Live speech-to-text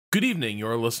Good evening.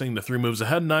 You're listening to Three Moves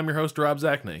Ahead, and I'm your host, Rob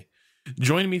Zachney.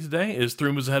 Joining me today is Three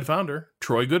Moves Ahead founder,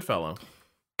 Troy Goodfellow.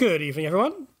 Good evening,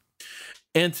 everyone.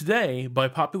 And today, by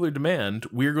popular demand,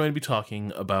 we're going to be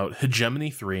talking about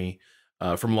Hegemony 3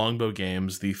 from Longbow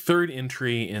Games, the third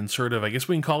entry in sort of, I guess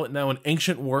we can call it now, an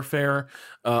Ancient Warfare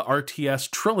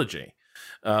RTS trilogy,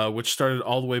 which started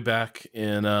all the way back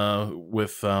in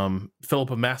with Philip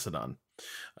of Macedon.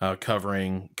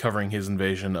 Covering his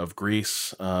invasion of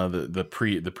Greece,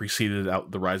 the preceded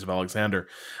out the rise of Alexander.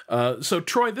 So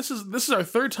Troy, this is our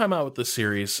third time out with this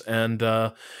series, and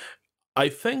I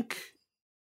think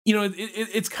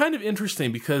it's kind of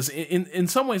interesting because in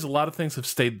some ways a lot of things have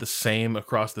stayed the same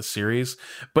across the series,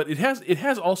 but it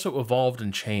has also evolved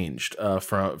and changed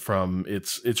from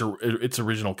its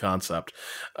original concept.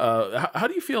 How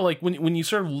do you feel like when you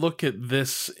sort of look at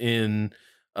this in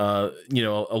a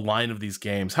line of these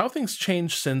games, how things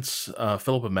changed since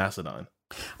Philip of Macedon?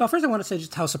 Well, first I want to say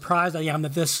just how surprised I am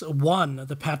that this won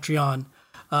the Patreon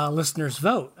listeners'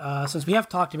 vote, since we have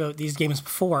talked about these games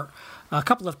before a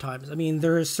couple of times. I mean,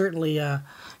 there is certainly,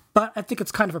 but I think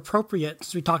it's kind of appropriate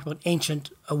since we talked about Ancient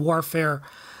Warfare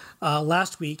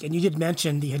last week, and you did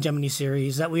mention the Hegemony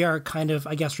series, that we are kind of,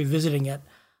 I guess, revisiting it.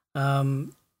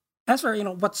 As for,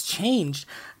 what's changed,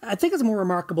 I think it's more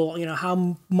remarkable,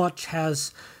 how much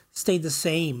has stayed the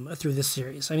same through this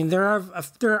series. I mean, there are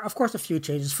of course, a few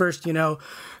changes. First,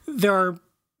 there are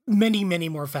many, many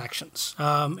more factions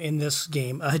in this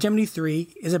game. Hegemony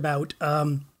 3 is about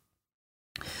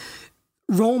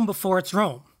Rome before it's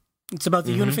Rome. It's about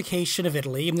the unification of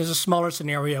Italy, and there's a smaller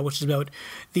scenario, which is about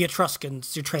the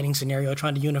Etruscans, your training scenario,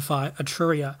 trying to unify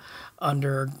Etruria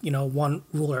under, one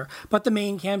ruler. But the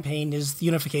main campaign is the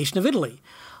unification of Italy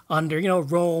under,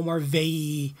 Rome or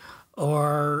Veii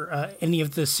or any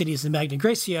of the cities in Magna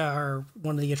Graecia or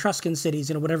one of the Etruscan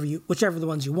cities, whichever the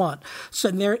ones you want.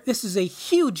 So this is a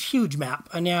huge, huge map.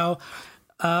 And now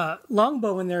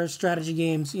Longbow in their strategy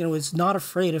games, is not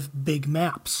afraid of big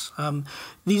maps.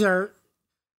 These are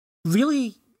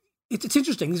really, it's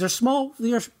interesting. These are small.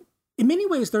 In many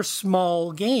ways, they're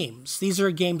small games. These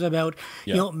are games about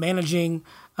managing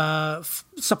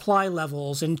supply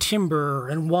levels and timber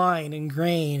and wine and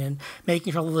grain and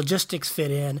making sure the logistics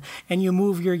fit in. And you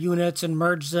move your units and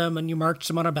merge them, and you march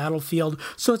them on a battlefield.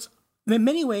 So it's in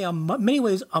many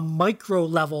ways a micro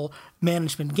level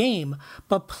management game,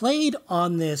 but played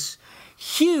on this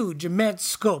huge, immense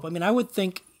scope. I mean, I would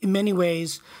think in many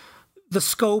ways the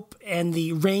scope and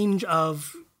the range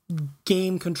of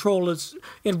game control it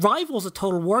rivals the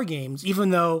Total War games,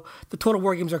 even though the Total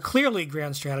War games are clearly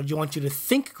grand strategy. I want you to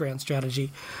think grand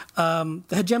strategy. The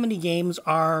Hegemony games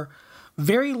are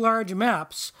very large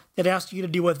maps that ask you to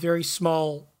deal with very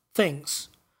small things,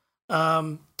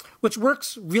 which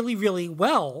works really, really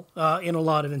well in a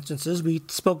lot of instances. We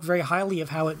spoke very highly of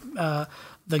how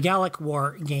the Gallic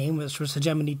War game, which was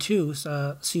Hegemony 2,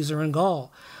 Caesar and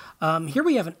Gaul. Here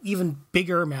we have an even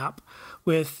bigger map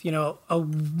with, a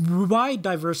wide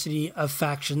diversity of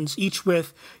factions, each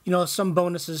with, some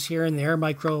bonuses here and there,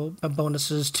 micro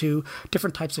bonuses to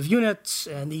different types of units,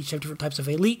 and each have different types of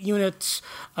elite units,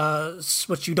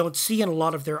 which you don't see in a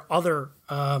lot of their other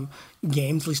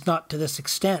games, at least not to this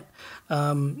extent.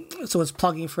 So it's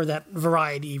plugging for that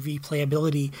variety,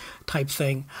 replayability type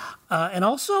thing. And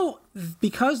also,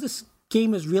 because this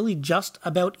game is really just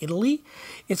about Italy,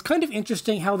 it's kind of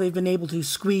interesting how they've been able to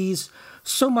squeeze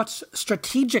so much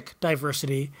strategic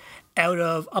diversity out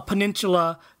of a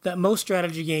peninsula that most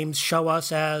strategy games show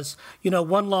us as,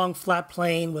 one long flat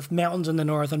plain with mountains in the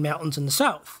north and mountains in the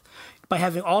south. By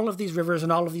having all of these rivers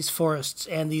and all of these forests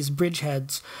and these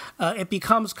bridgeheads, it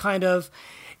becomes kind of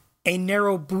a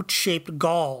narrow boot-shaped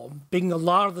Gaul, being a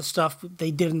lot of the stuff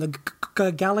they did in the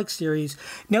Gallic series,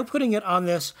 now putting it on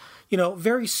this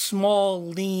very small,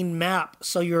 lean map.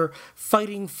 So you're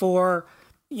fighting for,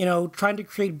 trying to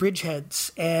create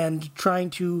bridgeheads and trying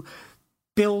to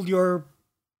build your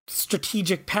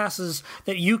strategic passes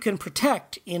that you can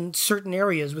protect in certain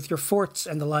areas with your forts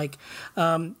and the like,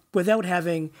 without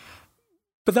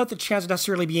the chance of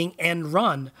necessarily being end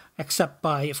run, except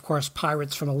by, of course,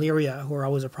 pirates from Illyria, who are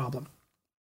always a problem.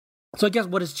 So I guess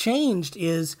what has changed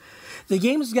is the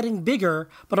game is getting bigger,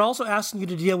 but also asking you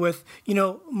to deal with,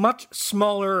 much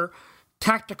smaller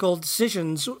tactical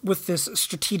decisions with this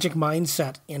strategic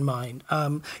mindset in mind.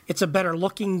 It's a better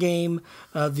looking game.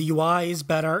 The UI is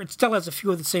better. It still has a few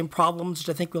of the same problems, which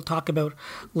I think we'll talk about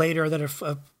later, that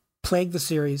have plagued the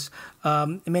series.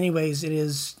 In many ways, it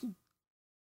is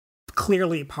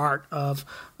clearly part of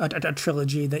a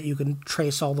trilogy that you can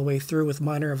trace all the way through with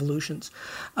minor evolutions.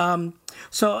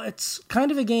 So it's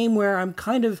kind of a game where I'm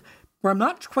kind of where I'm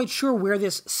not quite sure where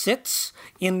this sits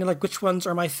in like which ones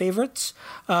are my favorites,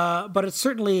 but it's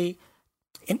certainly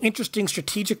an interesting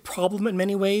strategic problem in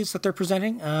many ways that they're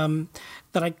presenting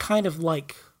that I kind of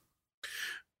like.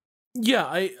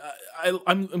 Yeah,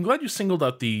 I'm glad you singled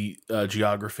out the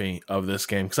geography of this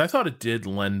game, because I thought it did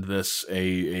lend this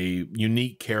a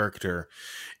unique character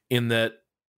in that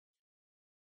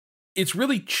it's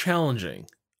really challenging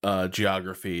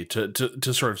geography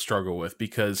to sort of struggle with,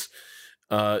 because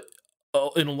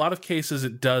in a lot of cases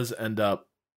it does end up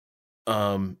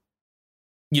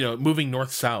moving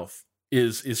north south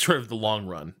is sort of the long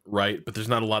run, right? But there's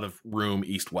not a lot of room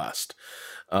east west,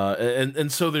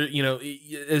 and so there,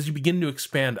 as you begin to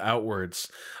expand outwards,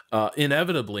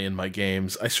 inevitably in my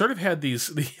games, I sort of had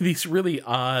these really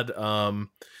odd,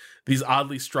 these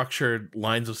oddly structured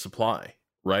lines of supply,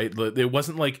 right? It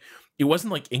wasn't like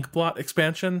Inkblot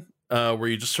expansion, where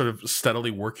you just sort of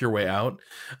steadily work your way out.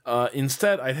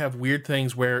 Instead, I'd have weird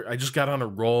things where I just got on a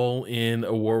roll in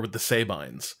a war with the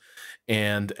Sabines,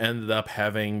 and ended up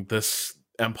having this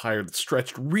empire that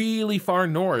stretched really far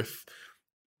north,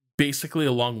 basically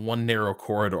along one narrow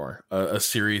corridor, a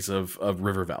series of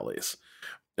river valleys.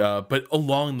 But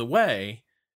along the way,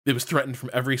 it was threatened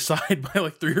from every side by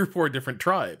like 3 or 4 different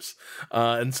tribes.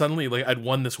 And suddenly, like, I'd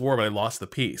won this war, but I lost the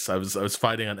peace. I was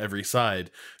fighting on every side,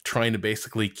 trying to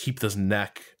basically keep this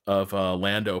neck of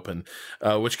land open,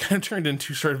 which kind of turned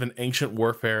into sort of an ancient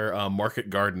warfare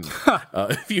market garden,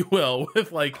 if you will,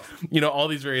 with like, all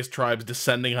these various tribes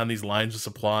descending on these lines of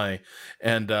supply,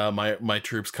 and my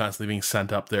troops constantly being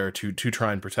sent up there to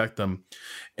try and protect them.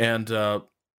 And I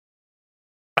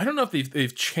don't know if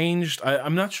they've changed.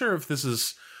 I'm not sure if this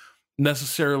is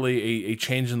necessarily a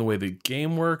change in the way the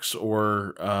game works,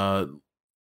 or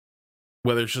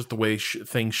whether it's just the way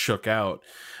things shook out.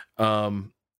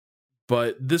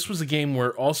 But this was a game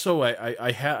where also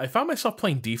I found myself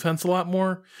playing defense a lot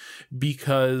more,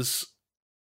 because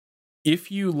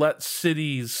if you let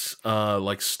cities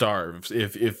like starve,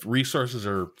 if resources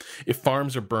if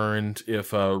farms are burned,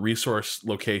 if resource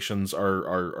locations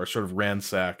are sort of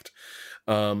ransacked,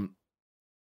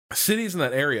 cities in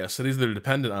that area, cities that are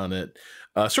dependent on it,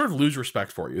 sort of lose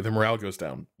respect for you. Their morale goes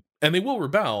down, and they will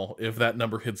rebel if that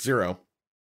number hits 0.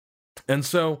 And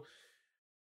so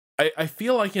I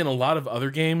feel like in a lot of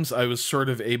other games, I was sort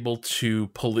of able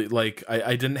to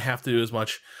I didn't have to do as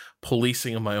much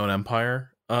policing of my own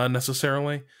empire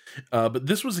necessarily. But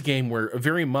this was a game where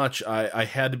very much I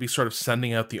had to be sort of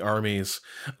sending out the armies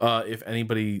if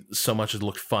anybody so much as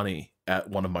looked funny at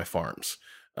one of my farms.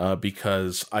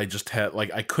 Because I just had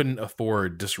I couldn't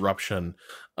afford disruption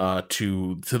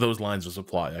to those lines of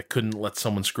supply. I couldn't let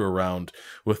someone screw around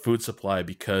with food supply,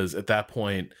 because at that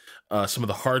point, some of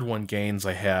the hard-won gains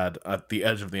I had at the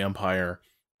edge of the empire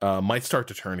might start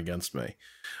to turn against me,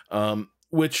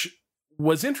 which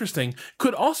was interesting.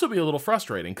 Could also be a little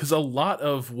frustrating, because a lot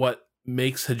of what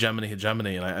makes hegemony,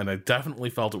 and I definitely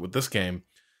felt it with this game,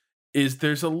 is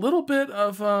there's a little bit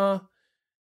of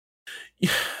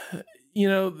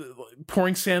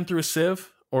pouring sand through a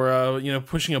sieve, or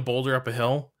pushing a boulder up a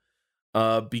hill,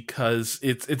 because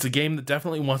it's a game that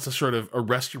definitely wants to sort of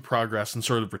arrest your progress and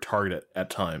sort of retard it at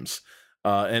times.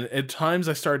 And at times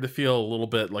I started to feel a little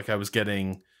bit like I was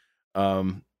getting,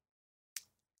 like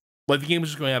the game was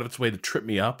just going out of its way to trip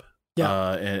me up,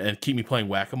 and keep me playing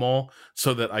whack-a-mole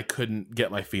so that I couldn't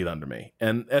get my feet under me.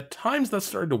 And at times that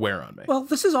started to wear on me. Well,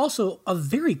 this is also a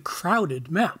very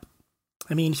crowded map.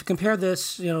 I mean, if you compare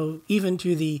this, even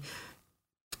to the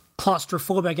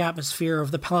claustrophobic atmosphere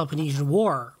of the Peloponnesian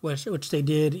War, which they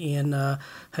did in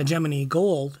Hegemony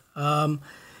Gold,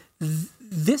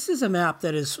 this is a map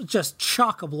that is just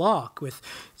chock-a-block with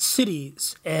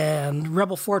cities and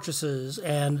rebel fortresses,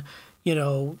 and,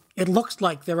 it looks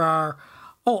like there are,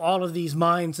 all of these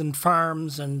mines and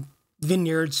farms and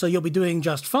vineyards, so you'll be doing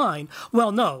just fine.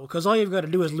 Well, no, because all you've got to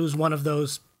do is lose one of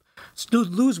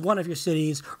your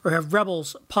cities, or have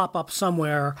rebels pop up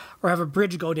somewhere, or have a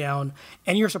bridge go down,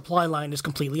 and your supply line is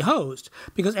completely hosed,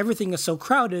 because everything is so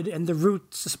crowded, and the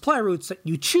supply routes that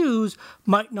you choose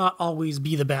might not always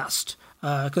be the best,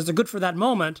 because they're good for that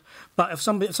moment, but if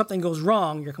something goes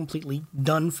wrong, you're completely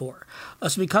done for.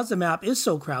 So because the map is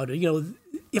so crowded,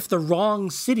 if the wrong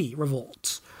city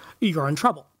revolts, you're in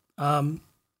trouble.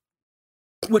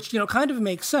 Which, kind of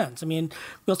makes sense. I mean,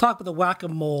 we'll talk about the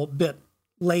whack-a-mole bit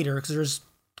later, because there's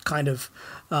kind of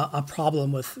a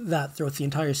problem with that throughout the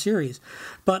entire series.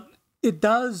 But it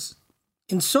does,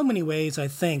 in so many ways, I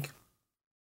think,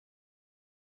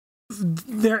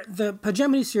 the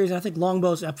Hegemony series, I think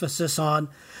Longbow's emphasis on,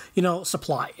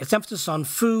 supply. Its emphasis on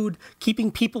food,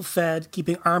 keeping people fed,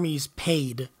 keeping armies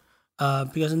paid,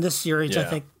 Because in this series, I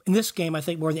think in this game, I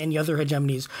think more than any other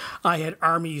hegemonies, I had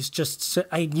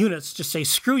units just say,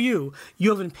 "Screw you! You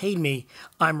haven't paid me.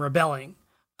 I'm rebelling,"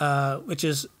 which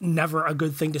is never a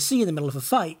good thing to see in the middle of a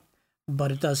fight.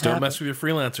 But it does happen. Don't mess with your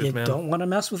freelancers, man. Don't want to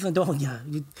mess with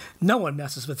them. No one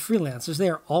messes with freelancers. They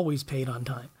are always paid on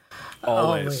time.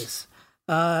 Always.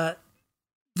 The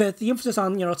emphasis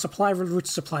on supply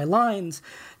routes, supply lines,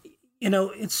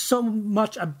 it's so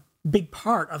much a big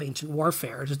part of ancient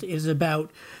warfare. It is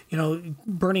about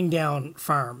burning down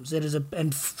farms. It is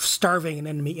and starving an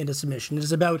enemy into submission. It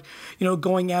is about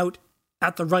going out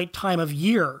at the right time of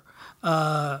year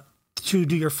to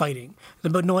do your fighting. It's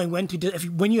about knowing when to do.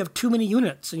 When you have too many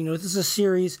units, and this is a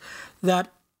series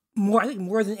that I think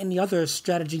more than any other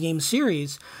strategy game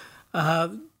series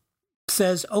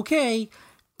says, okay,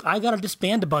 I got to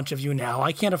disband a bunch of you now.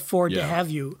 I can't afford to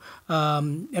have you.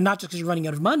 And not just because you're running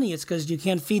out of money, it's because you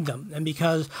can't feed them. And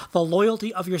because the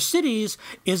loyalty of your cities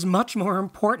is much more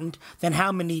important than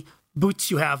how many boots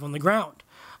you have on the ground.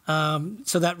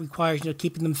 So that requires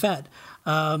keeping them fed.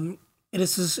 And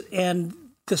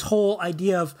this whole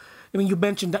idea of, you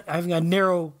mentioned having a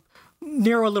narrow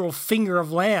little finger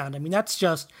of land. That's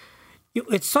just...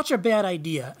 It's such a bad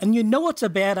idea. And it's a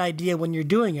bad idea when you're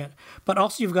doing it, but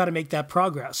also you've got to make that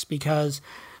progress because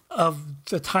of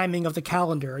the timing of the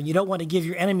calendar. You don't want to give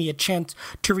your enemy a chance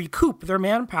to recoup their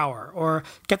manpower or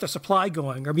get their supply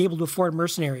going or be able to afford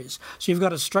mercenaries. So you've got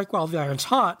to strike while the iron's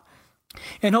hot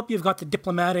and hope you've got the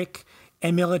diplomatic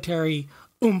and military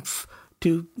oomph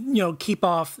to keep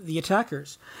off the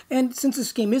attackers. And since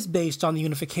this game is based on the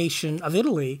unification of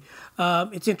Italy,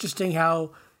 it's interesting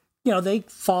how they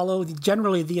follow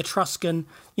generally the Etruscan,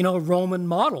 Roman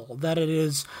model, that it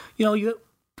is, you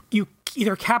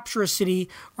either capture a city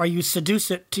or you seduce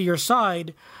it to your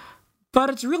side, but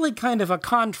it's really kind of a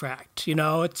contract,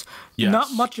 It's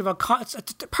not much of it's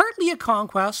partly a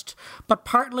conquest, but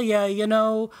partly a,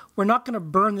 we're not going to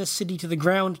burn this city to the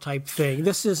ground type thing.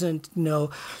 This isn't,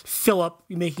 Philip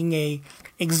making a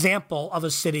example of a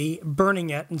city,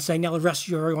 burning it and saying, now the rest of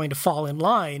you are going to fall in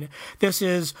line. This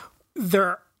is,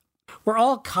 we're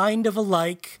all kind of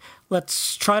alike.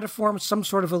 Let's try to form some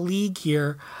sort of a league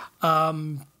here.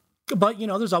 But,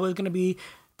 there's always going to be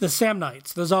the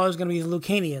Samnites. There's always going to be the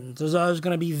Lucanians. There's always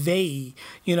going to be Veii,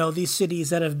 these cities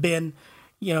that have been,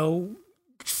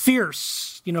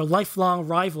 fierce, lifelong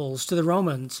rivals to the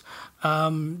Romans.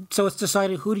 So it's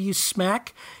decided who do you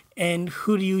smack and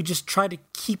who do you just try to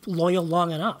keep loyal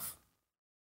long enough?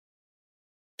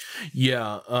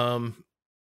 Yeah.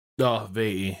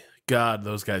 Veii. God,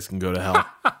 those guys can go to hell.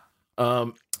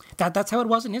 That's how it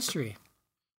was in history.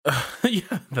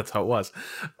 Yeah, that's how it was.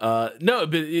 No,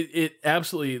 but it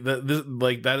absolutely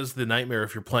that is the nightmare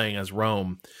if you're playing as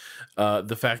Rome.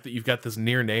 The fact that you've got this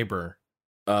near neighbor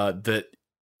that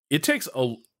it takes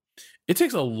a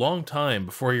long time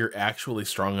before you're actually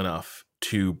strong enough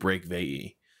to break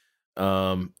Veii.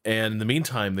 And in the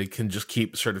meantime, they can just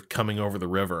keep sort of coming over the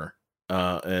river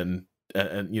and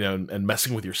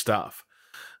messing with your stuff.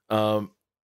 Now,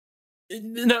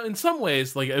 in some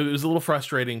ways, it was a little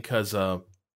frustrating because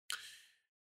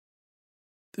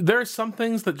there are some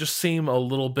things that just seem a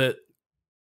little bit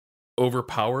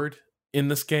overpowered in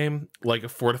this game, like a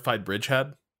fortified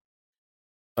bridgehead.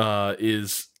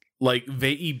 Is like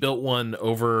Veii built one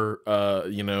over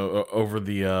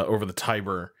the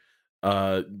Tiber,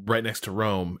 right next to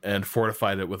Rome, and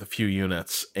fortified it with a few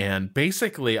units, and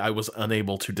basically I was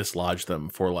unable to dislodge them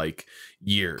for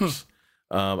years.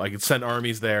 I could send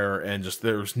armies there, and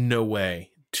there was no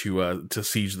way to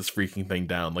siege this freaking thing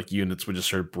down. Units would just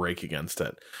sort of break against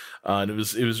it, and it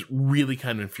was really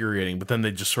kind of infuriating. But then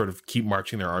they just sort of keep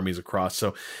marching their armies across.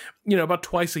 So, about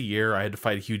twice a year, I had to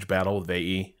fight a huge battle with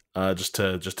Veii, just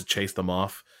to chase them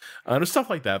off. There's stuff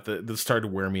like that started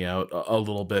to wear me out a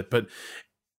little bit. But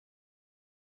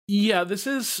yeah, this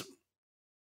is.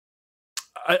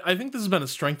 I think this has been a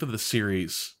strength of the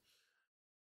series,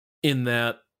 in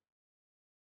that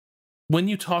when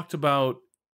you talked about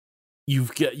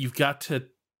you've got to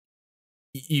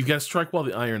strike while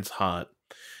the iron's hot,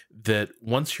 that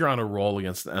once you're on a roll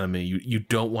against the enemy, you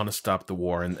don't want to stop the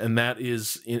war, and that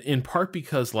is in part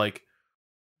because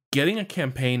getting a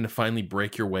campaign to finally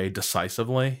break your way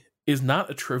decisively is not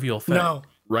a trivial thing. No.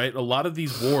 Right? A lot of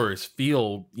these wars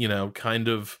feel kind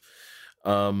of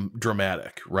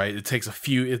dramatic, right? It takes a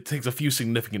few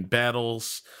significant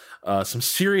battles, some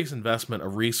serious investment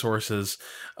of resources.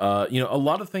 A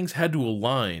lot of things had to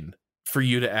align for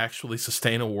you to actually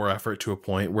sustain a war effort to a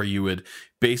point where you would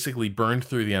basically burn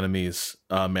through the enemy's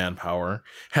manpower,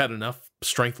 had enough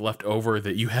strength left over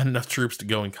that you had enough troops to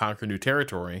go and conquer new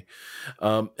territory.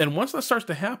 And once that starts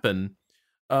to happen,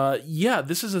 yeah,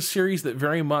 this is a series that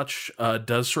very much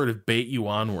does sort of bait you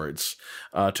onwards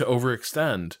to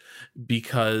overextend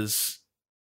because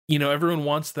everyone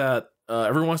wants that.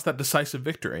 Everyone wants that decisive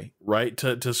victory, right?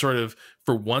 To sort of,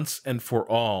 for once and for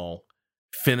all,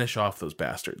 finish off those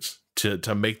bastards,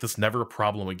 to make this never a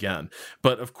problem again.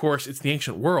 But of course, it's the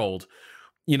ancient world.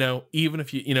 Even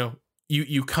if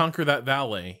you conquer that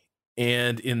valley,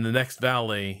 and in the next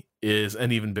valley is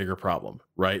an even bigger problem,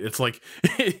 right? It's like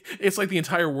it's like the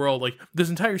entire world, like this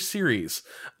entire series,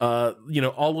 all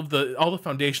the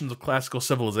foundations of classical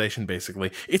civilization,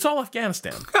 basically, it's all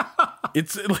Afghanistan.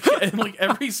 It's like in like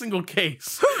every single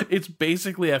case, it's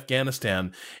basically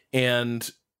Afghanistan,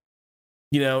 and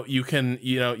you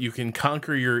can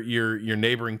conquer your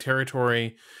neighboring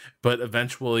territory, but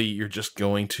eventually you're just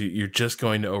going to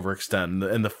overextend.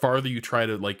 And the farther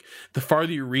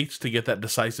you reach to get that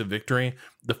decisive victory,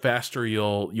 the faster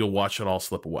you'll watch it all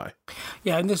slip away.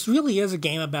 Yeah, and this really is a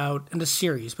game about, in the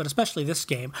series, but especially this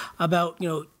game, about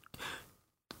you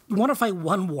want to fight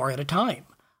one war at a time.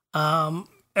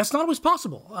 It's not always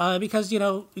possible because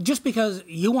just because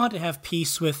you want to have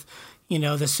peace with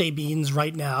the Sabines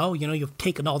right now, you've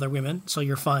taken all their women, so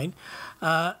you're fine.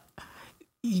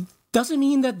 Doesn't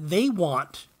mean that they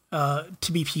want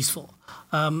to be peaceful.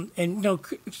 And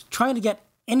trying to get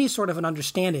any sort of an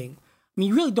understanding. I mean,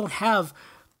 you really don't have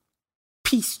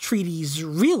peace treaties,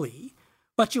 really.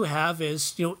 What you have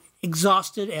is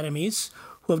exhausted enemies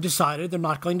who have decided they're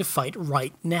not going to fight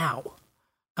right now.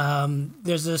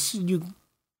 There's this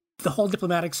the whole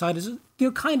diplomatic side is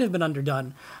kind of been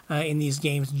underdone in these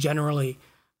games generally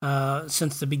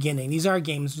since the beginning. These are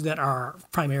games that are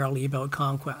primarily about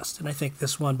conquest, and I think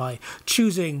this one, by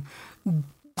choosing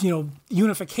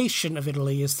unification of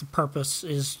Italy is the purpose,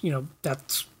 is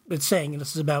that's it's saying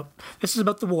this is about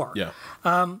the war. Yeah.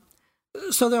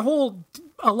 So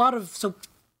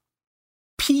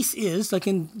peace is like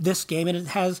in this game, and it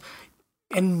has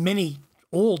in many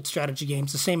old strategy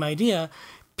games the same idea.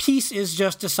 Peace is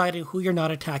just deciding who you're not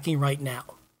attacking right now.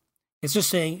 It's just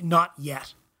saying not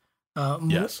yet,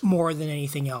 yes. More than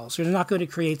anything else. You're not going to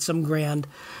create some grand,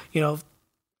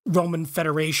 Roman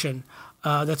federation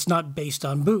that's not based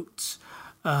on boots.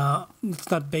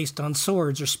 It's not based on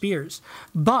swords or spears.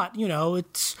 But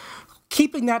it's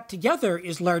keeping that together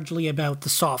is largely about the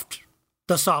soft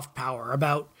power,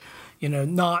 about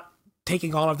not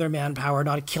taking all of their manpower,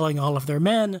 not killing all of their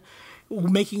men.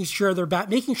 Making sure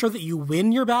that you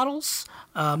win your battles,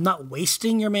 not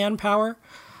wasting your manpower.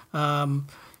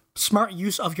 Smart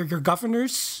use of your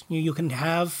governors. You can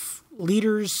have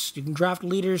leaders. You can draft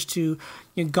leaders to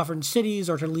govern cities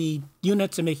or to lead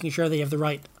units, and making sure they have the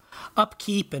right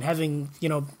upkeep and having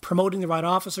promoting the right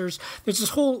officers. There's this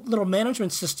whole little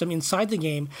management system inside the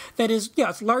game that is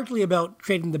it's largely about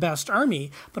creating the best army,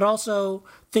 but also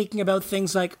thinking about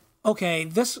things like,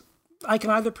 okay, I can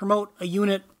either promote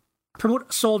a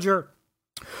soldier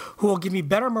who will give me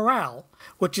better morale,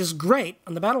 which is great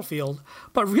on the battlefield,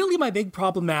 but really my big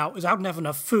problem now is I don't have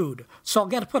enough food. So I'll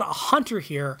get to put a hunter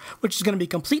here, which is going to be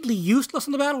completely useless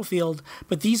on the battlefield,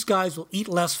 but these guys will eat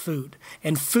less food,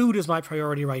 and food is my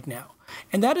priority right now.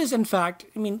 And that is, in fact,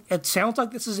 it sounds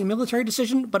like this is a military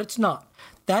decision, but it's not.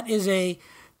 That is a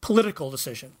political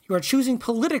decision. You are choosing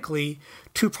politically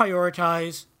to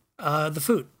prioritize the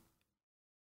food.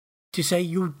 To say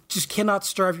you just cannot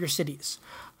starve your cities.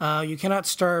 You cannot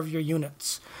starve your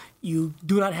units. You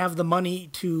do not have the money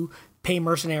to pay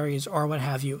mercenaries or what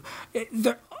have you.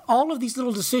 All of these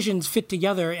little decisions fit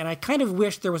together, and I kind of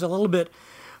wish there was a little bit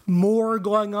more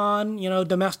going on,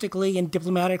 domestically and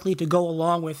diplomatically to go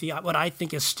along with what I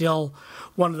think is still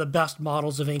one of the best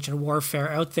models of ancient warfare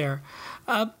out there.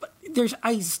 But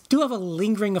I do have a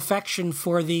lingering affection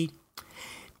for the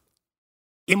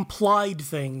implied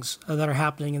things that are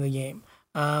happening in the game.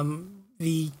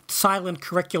 The silent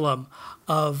curriculum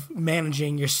of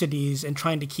managing your cities and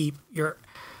trying to keep your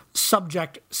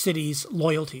subject cities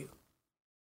loyal to you.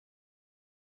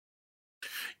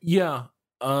 Yeah,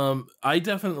 I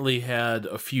definitely had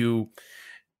a few.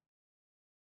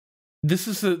 This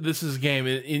is a game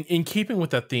in keeping with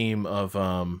that theme of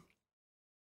a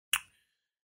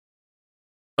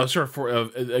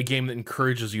game that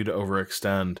encourages you to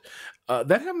overextend.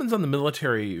 That happens on the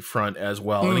military front as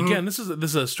well. Mm-hmm. And again, this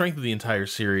is a strength of the entire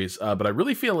series, but I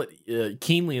really feel it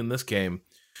keenly in this game,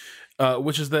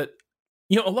 which is that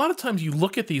a lot of times you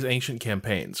look at these ancient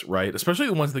campaigns, right, especially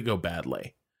the ones that go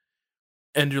badly,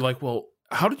 and you're like, well,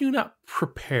 how did you not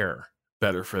prepare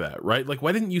better for that, right? Like,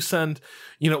 why didn't you send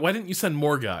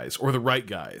more guys or the right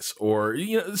guys or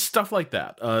stuff like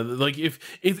that? Like, if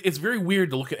it's very weird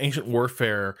to look at ancient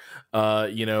warfare,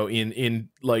 in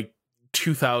like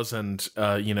 2000,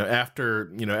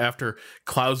 after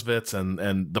Clausewitz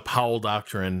and the Powell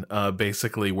Doctrine,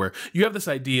 basically, where you have this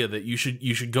idea that you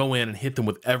should go in and hit them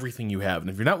with everything you have, and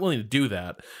if you're not willing to do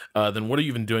that, then what are you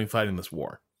even doing fighting this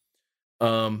war?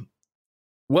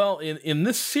 Well, in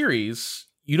this series,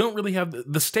 you don't really have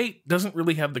the state doesn't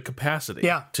really have the capacity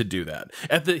to do that.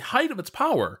 At the height of its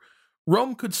power,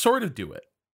 Rome could sort of do it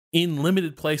in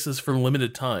limited places for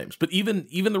limited times, but even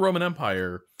the Roman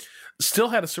Empire still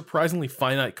had a surprisingly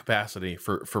finite capacity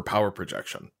for power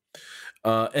projection.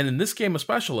 And in this game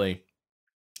especially,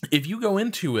 if you go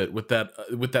into it with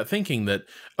that thinking that,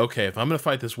 okay, if I'm going to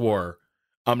fight this war,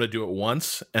 I'm going to do it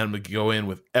once, and I'm going to go in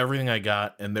with everything I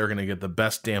got, and they're going to get the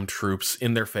best damn troops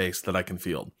in their face that I can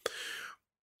field.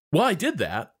 Well, I did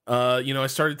that. I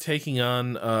started taking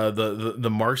on the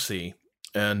Marsi,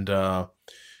 and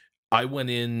I went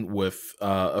in with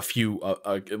a few,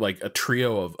 like a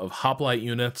trio of hoplite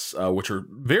units, which are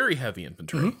very heavy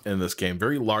infantry in this game,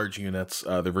 very large units.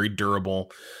 They're very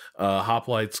durable.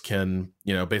 Hoplites can,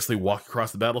 basically walk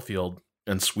across the battlefield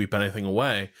and sweep anything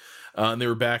away. And they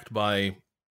were backed by,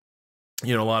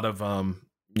 a lot of,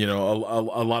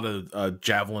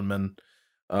 javelin men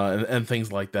and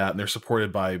things like that. And they're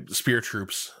supported by spear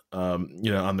troops,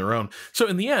 on their own. So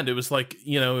in the end, it was like,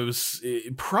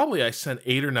 probably I sent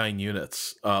 8 or 9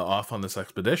 units off on this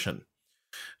expedition.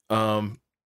 And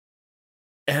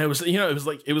it was,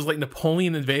 it was like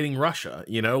Napoleon invading Russia,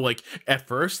 like at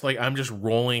first, like I'm just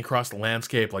rolling across the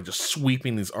landscape, like just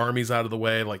sweeping these armies out of the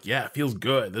way. Like, yeah, it feels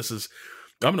good. I'm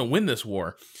going to win this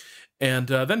war. And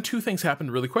then 2 things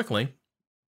happened really quickly.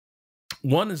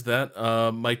 One is that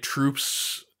my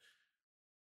troops,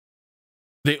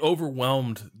 they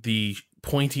overwhelmed the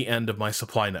pointy end of my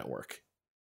supply network.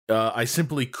 I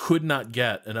simply could not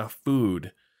get enough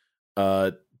food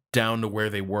down to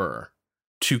where they were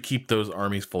to keep those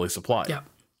armies fully supplied. Yeah.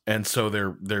 And so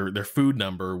their food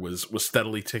number was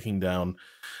steadily ticking down,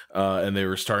 and they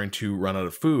were starting to run out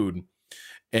of food.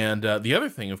 And the other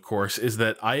thing, of course, is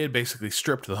that I had basically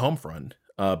stripped the home front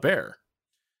bare.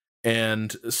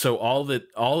 And so all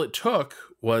it took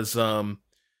was I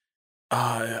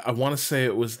want to say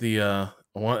it was it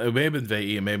may have been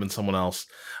Veii, it may have been someone else,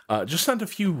 just sent a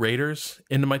few raiders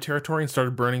into my territory and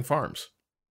started burning farms.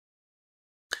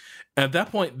 And at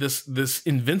that point, this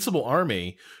invincible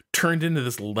army turned into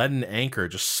this leaden anchor,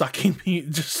 just sucking me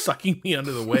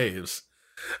under the waves.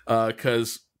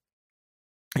 Because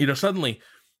suddenly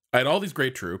I had all these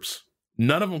great troops,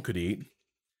 none of them could eat.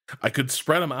 I could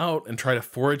spread them out and try to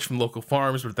forage from local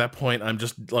farms, but at that point, I'm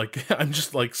just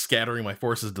like scattering my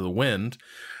forces to the wind.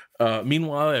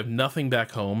 Meanwhile, I have nothing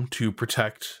back home to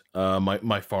protect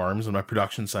my farms and my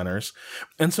production centers,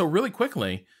 and so really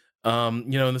quickly, in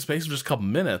the space of just a couple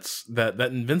minutes, that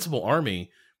invincible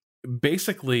army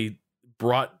basically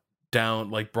brought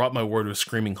my war to a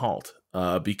screaming halt.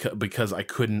 Because I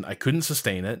couldn't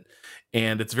sustain it,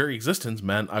 and its very existence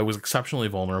meant I was exceptionally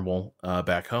vulnerable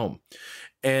back home.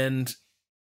 And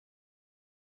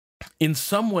in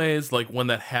some ways, like when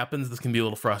that happens, this can be a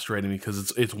little frustrating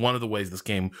because it's one of the ways this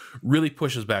game really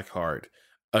pushes back hard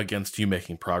against you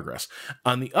making progress.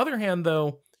 On the other hand,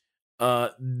 though,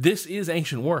 this is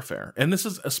ancient warfare, and this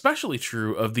is especially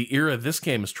true of the era this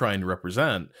game is trying to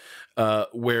represent,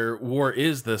 where war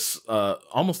is this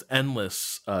almost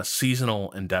endless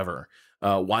seasonal endeavor.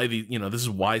 This is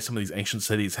why some of these ancient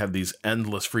cities have these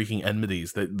endless freaking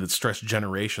enmities that stretch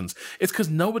generations. It's because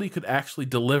nobody could actually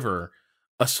deliver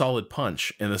a solid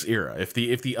punch in this era. If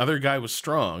the other guy was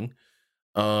strong,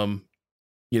 whatever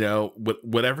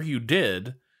you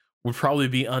did would probably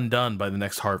be undone by the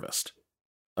next harvest.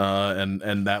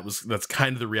 And that's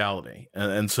kind of the reality.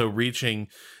 And so reaching,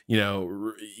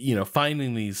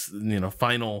 finding these,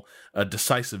 final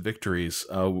decisive victories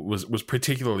was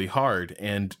particularly hard.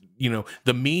 And,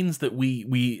 the means that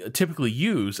we typically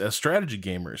use as strategy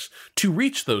gamers to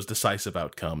reach those decisive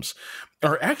outcomes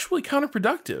are actually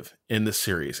counterproductive in this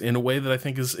series in a way that I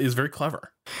think is very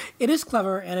clever. It is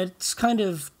clever, and it's kind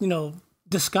of,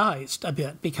 disguised a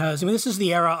bit because, this is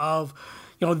the era of,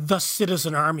 the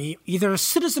citizen army, either a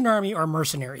citizen army or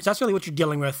mercenaries. That's really what you're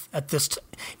dealing with at this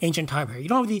ancient time period. You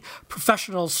don't have the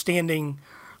professional standing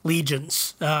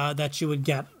legions that you would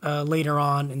get later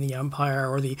on in the Empire,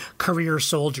 or the career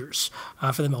soldiers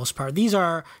for the most part.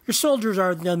 Your soldiers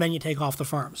are the men you take off the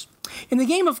farms. In the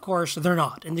game, of course, they're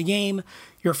not. In the game,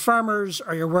 your farmers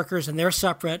are your workers, and they're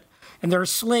separate. And there are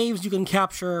slaves you can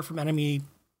capture from enemy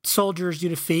soldiers you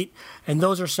defeat, and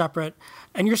those are separate.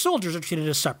 And your soldiers are treated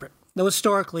as separate. Though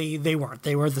historically, they weren't.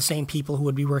 They were the same people who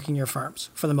would be working your farms,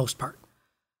 for the most part.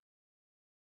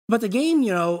 But the game,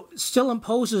 still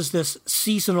imposes this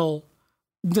seasonal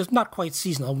not quite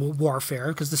seasonal warfare,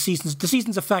 because the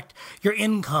seasons affect your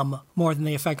income more than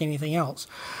they affect anything else.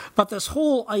 But this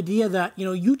whole idea that,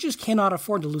 you just cannot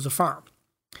afford to lose a farm.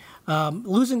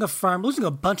 Losing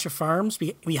a bunch of farms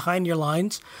behind your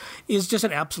lines is just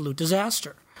an absolute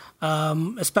disaster.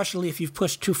 Especially if you've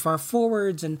pushed too far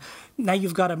forwards and now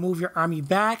you've got to move your army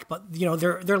back, but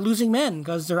they're losing men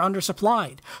because they're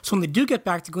undersupplied. So when they do get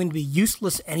back, they're going to be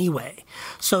useless anyway.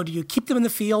 So do you keep them in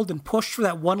the field and push for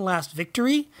that one last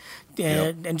victory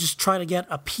and just try to get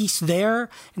a piece there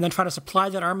and then try to supply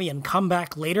that army and come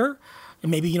back later? And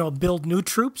maybe, build new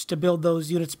troops to build those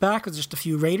units back with just a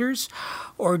few raiders?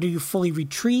 Or do you fully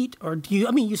retreat? Or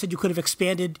you said you could have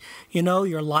expanded,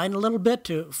 your line a little bit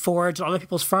to forage on other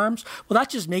people's farms. Well,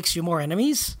 that just makes you more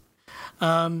enemies.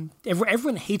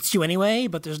 Everyone hates you anyway,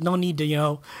 but there's no need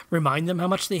to, remind them how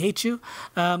much they hate you.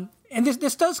 And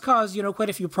this does cause, quite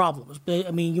a few problems.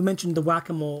 But, you mentioned the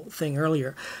whack-a-mole thing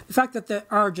earlier. The fact that there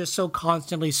are just so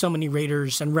many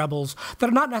raiders and rebels that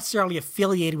are not necessarily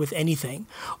affiliated with anything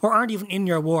or aren't even in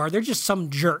your war. They're just some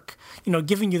jerk,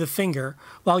 giving you the finger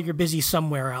while you're busy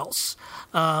somewhere else.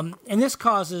 And this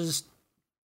causes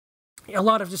a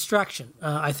lot of distraction,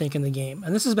 I think, in the game.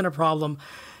 And this has been a problem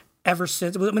ever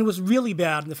since. It was really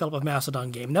bad in the Philip of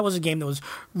Macedon game. That was a game that was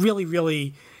really,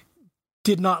 really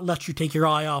did not let you take your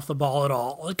eye off the ball at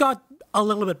all. It got a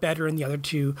little bit better in the other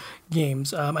two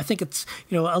games. I think it's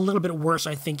a little bit worse,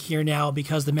 I think, here now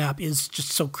because the map is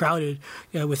just so crowded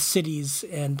with cities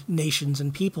and nations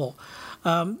and people.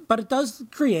 But it does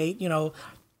create a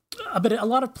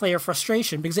lot of player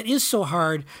frustration because it is so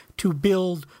hard to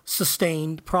build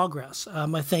sustained progress.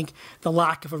 I think the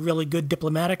lack of a really good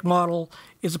diplomatic model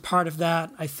is a part of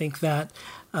that. I think that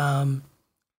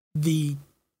the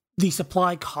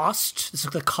supply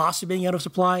cost, the cost of being out of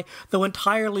supply, though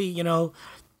entirely,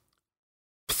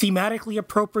 thematically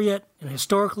appropriate and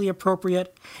historically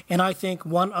appropriate, and I think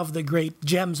one of the great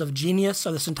gems of genius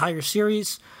of this entire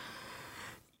series,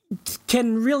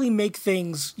 can really make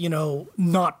things,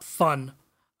 not fun,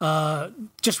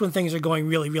 just when things are going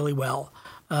really, really well.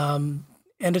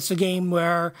 And it's a game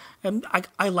where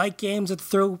I like games that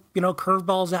throw,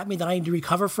 curveballs at me that I need to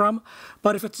recover from.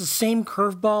 But if it's the same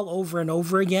curveball over and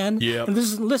over again, and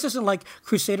this isn't like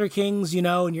Crusader Kings,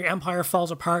 and your empire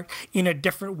falls apart in a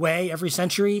different way every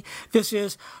century. This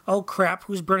is, oh crap,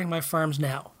 who's burning my farms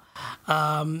now?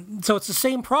 So it's the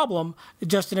same problem,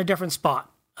 just in a different spot.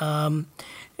 And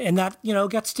that,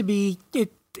 gets to be,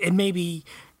 it may be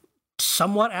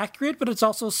somewhat accurate, but it's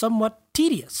also somewhat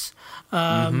tedious.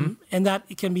 And that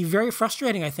it can be very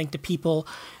frustrating, I think, to people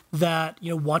that,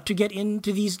 want to get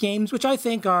into these games, which I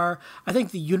think the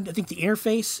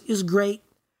interface is great.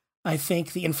 I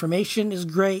think the information is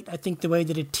great. I think the way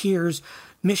that it tiers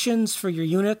missions for your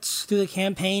units through the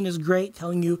campaign is great,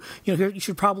 telling you, here you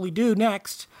should probably do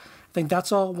next. I think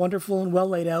that's all wonderful and well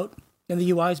laid out, and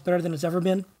the UI is better than it's ever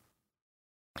been.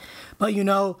 But,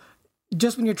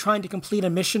 just when you're trying to complete a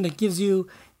mission it gives you,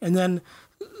 and then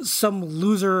some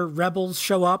loser rebels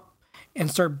show up and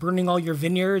start burning all your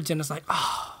vineyards, and it's like,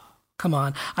 oh, come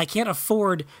on. I can't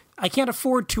afford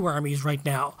 2 armies right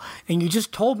now. And you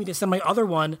just told me to send my other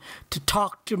one to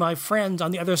talk to my friends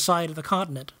on the other side of the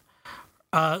continent.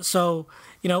 So,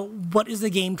 what is the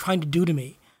game trying to do to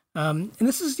me? And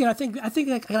this is, I think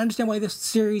I can understand why this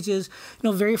series is,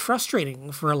 very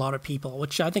frustrating for a lot of people,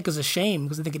 which I think is a shame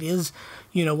because I think it is,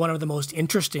 one of the most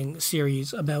interesting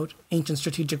series about ancient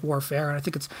strategic warfare. And I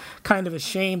think it's kind of a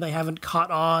shame they haven't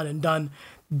caught on and done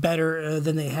better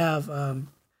than they have,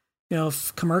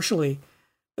 commercially.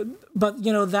 But,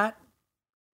 that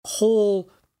whole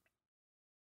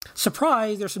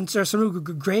surprise, there's some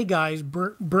gray guys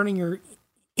burning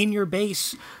in your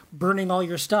base, burning all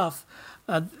your stuff.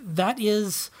 That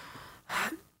is,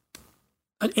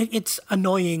 it's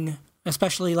annoying,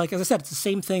 especially, like, as I said, it's the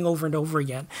same thing over and over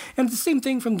again. And it's the same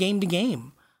thing from game to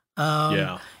game. And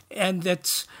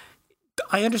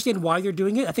I understand why they're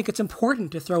doing it. I think it's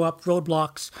important to throw up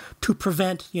roadblocks to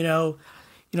prevent,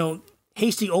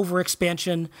 hasty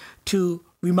overexpansion, to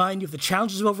remind you of the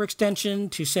challenges of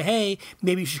overextension, to say, hey,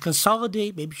 maybe you should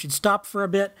consolidate, maybe you should stop for a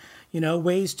bit.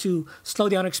 Ways to slow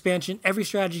down expansion. Every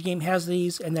strategy game has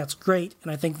these, and that's great,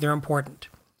 and I think they're important.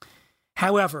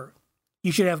 However,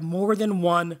 you should have more than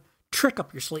one trick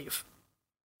up your sleeve.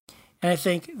 And I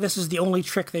think this is the only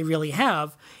trick they really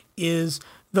have, is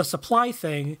the supply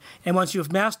thing. And once you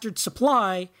have mastered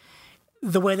supply,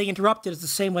 the way they interrupt it is the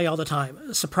same way all the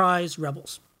time. Surprise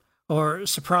rebels. Or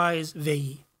surprise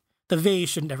VE. The VE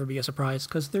should never be a surprise,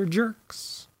 because they're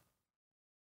jerks.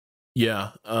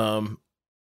 Yeah, but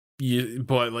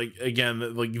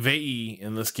VE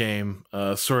in this game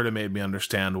sort of made me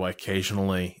understand why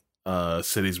occasionally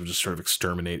cities would just sort of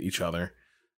exterminate each other.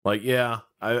 Like, yeah,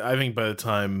 I think by the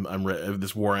time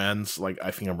this war ends, like,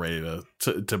 I think I'm ready to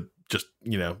just,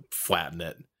 flatten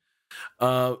it.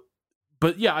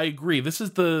 But yeah, I agree. This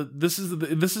is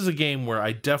a game where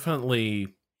I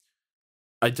definitely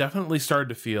started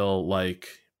to feel like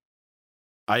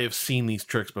I have seen these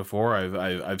tricks before.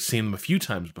 I've seen them a few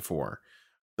times before,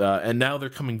 and now they're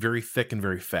coming very thick and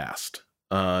very fast.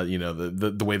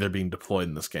 The way they're being deployed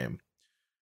in this game,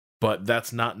 but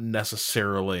that's not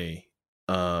necessarily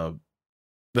something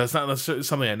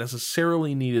I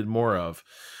necessarily needed more of.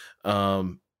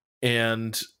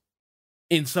 And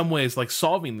in some ways, like,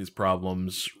 solving these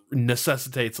problems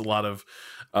necessitates a lot of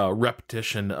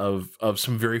repetition of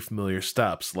some very familiar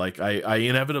steps. Like, I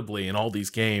inevitably in all these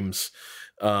games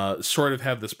sort of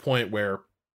have this point where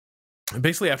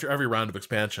basically after every round of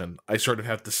expansion, I sort of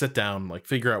have to sit down, like,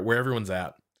 figure out where everyone's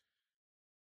at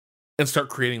and start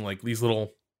creating, like, these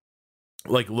little,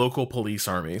 like, local police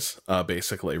armies,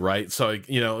 basically, right? So,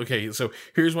 okay, so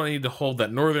here's what I need to hold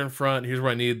that northern front. Here's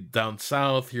what I need down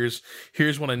south. Here's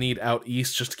what I need out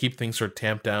east, just to keep things sort of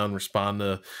tamped down, respond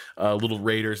to little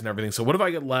raiders and everything. So what have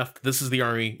I got left? This is the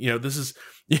army. This is,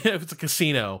 if it's a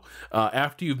casino,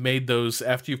 after you've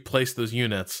placed those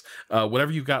units,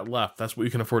 whatever you've got left, that's what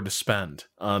you can afford to spend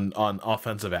on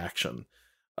offensive action.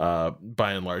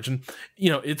 By and large, and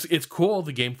it's cool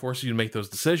the game forces you to make those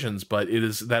decisions, but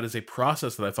that is a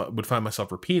process that I thought would find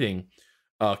myself repeating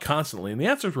constantly, and the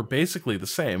answers were basically the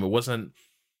same. It wasn't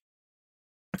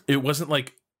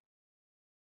like,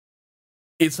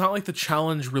 it's not like the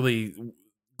challenge really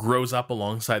grows up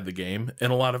alongside the game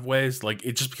in a lot of ways. Like,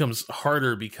 it just becomes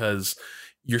harder because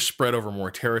you're spread over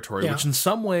more territory, which in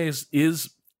some ways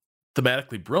is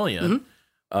thematically brilliant. Mm-hmm.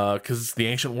 Because it's the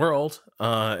ancient world,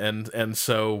 and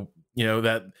so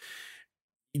that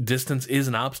distance is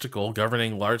an obstacle.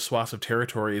 Governing large swaths of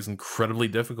territory is incredibly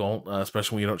difficult,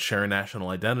 especially when you don't share a national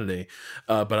identity.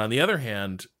 But on the other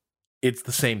hand, it's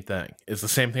the same thing. It's the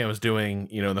same thing I was doing,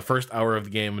 in the first hour of the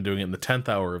game. I'm doing it in the 10th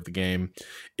hour of the game.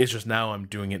 It's just now I'm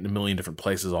doing it in a million different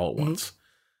places all at once,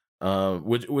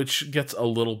 which gets a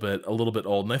little bit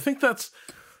old. And I think that's.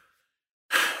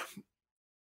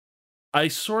 I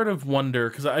sort of wonder,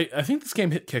 because I think this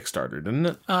game hit Kickstarter, didn't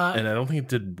it? And I don't think it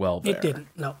did well there. It didn't,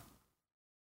 no.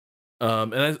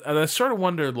 And I sort of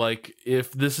wondered, like,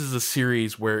 if this is a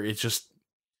series where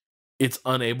it's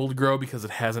unable to grow because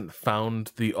it hasn't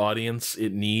found the audience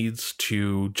it needs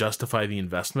to justify the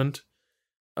investment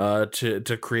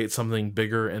to create something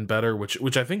bigger and better,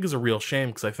 which I think is a real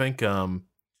shame, because I think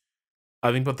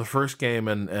both the first game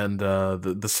and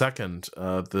the second,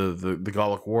 the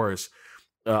Gallic Wars,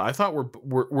 I thought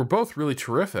were both really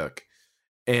terrific,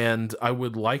 and I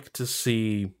would like to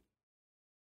see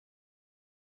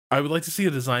the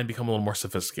design become a little more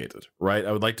sophisticated, right?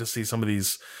 I would like to see some of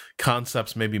these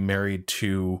concepts maybe married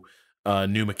to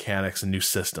new mechanics and new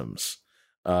systems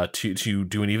to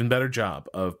do an even better job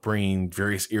of bringing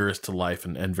various eras to life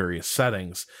and various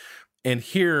settings. And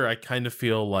here I kind of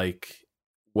feel like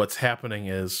what's happening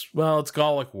is, well, it's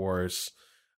Gallic Wars,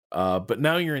 but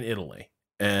now you're in Italy,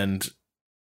 and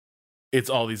it's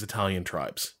all these Italian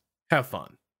tribes. Have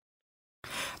fun.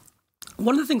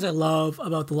 One of the things I love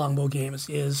about the Longbow games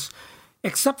is,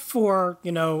 except for,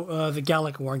 the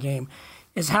Gallic War game,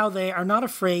 is how they are not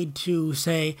afraid to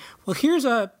say, well, here's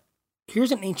an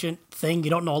ancient thing you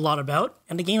don't know a lot about,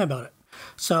 and a game about it.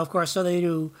 So, of course, they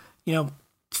do,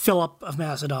 Philip of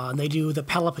Macedon, they do the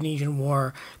Peloponnesian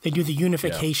War, they do the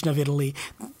unification of Italy.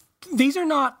 These are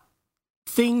not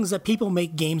things that people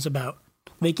make games about.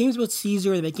 They make games about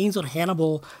Caesar, they make games about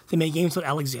Hannibal, they make games about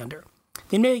Alexander.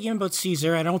 They made a game about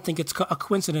Caesar. I don't think it's a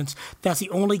coincidence that's the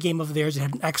only game of theirs that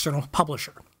had an external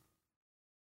publisher.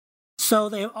 So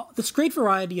they have this great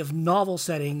variety of novel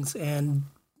settings and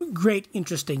great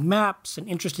interesting maps and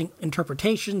interesting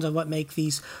interpretations of what make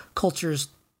these cultures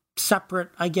separate,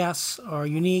 I guess, or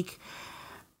unique.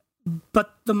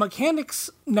 But the mechanics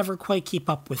never quite keep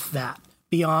up with that.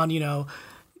 Beyond,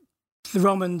 the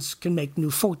Romans can make new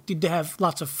forts. They have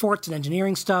lots of forts and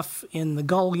engineering stuff in the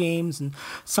Gaul games, and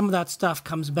some of that stuff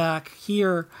comes back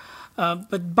here.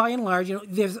 But by and large,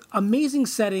 there's amazing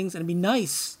settings, and it'd be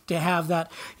nice to have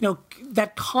that,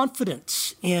 that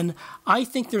confidence in, I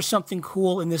think there's something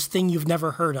cool in this thing you've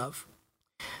never heard of.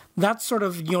 That sort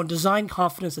of, design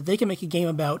confidence that they can make a game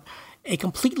about a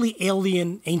completely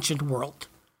alien ancient world.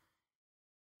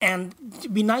 And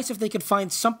it'd be nice if they could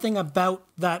find something about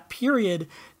that period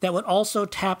that would also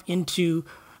tap into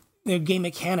their game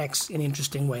mechanics in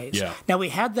interesting ways. Yeah. Now, we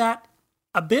had that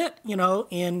a bit,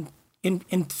 in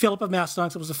in Philip of Macedon.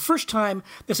 It was the first time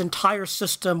this entire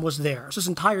system was there. So this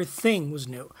entire thing was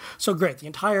new. So great. The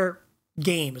entire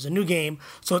game is a new game.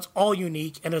 So it's all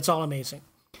unique and it's all amazing.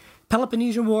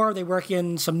 Peloponnesian War, they work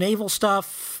in some naval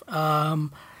stuff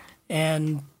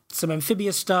and some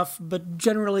amphibious stuff, but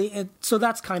generally, so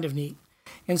that's kind of neat.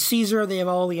 In Caesar, they have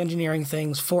all the engineering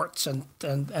things, forts and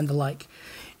the like.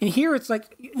 And here it's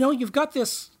like, you've got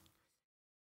this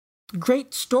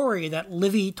great story that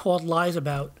Livy told lies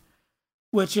about,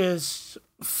 which is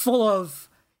full of,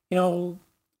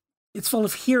 it's full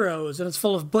of heroes, and it's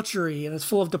full of butchery, and it's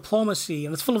full of diplomacy,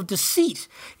 and it's full of deceit.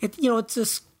 It's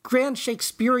this grand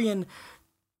Shakespearean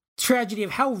tragedy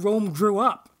of how Rome grew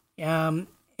up. And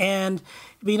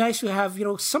it'd be nice to have,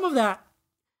 some of that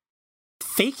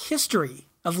fake history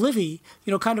of Livy,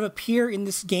 kind of appear in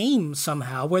this game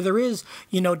somehow, where there is,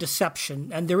 deception,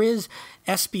 and there is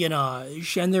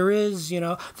espionage, and there is,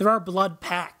 there are blood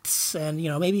pacts, and,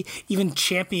 maybe even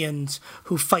champions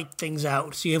who fight things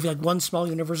out. So you have like one small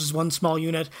unit versus one small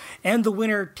unit, and the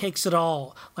winner takes it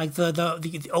all, like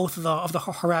the oath of the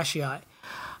Horatii.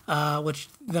 Which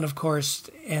then, of course,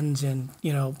 ends in,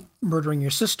 murdering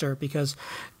your sister, because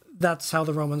that's how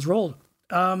the Romans rolled.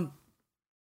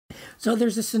 So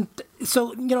there's this,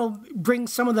 bring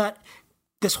some of that,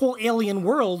 this whole alien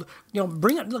world,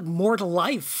 bring it more to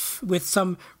life with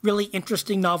some really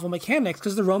interesting novel mechanics,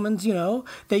 because the Romans,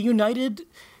 they united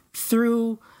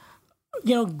through,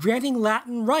 granting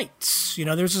Latin rights.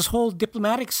 There's this whole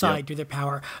diplomatic side to their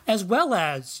power, as well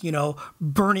as,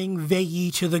 burning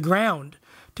Veii to the ground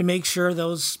to make sure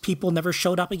those people never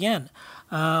showed up again.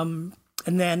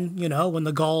 And then, when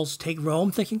the Gauls take Rome,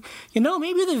 thinking,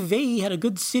 maybe the Veii had a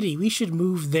good city. We should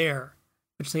move there,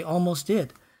 which they almost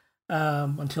did,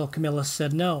 until Camillus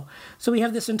said no. So we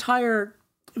have this entire...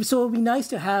 So it would be nice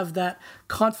to have that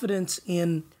confidence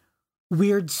in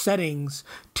weird settings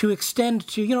to extend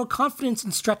to, confidence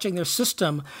in stretching their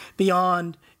system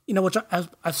beyond... which, as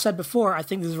I've said before, I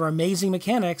think these are amazing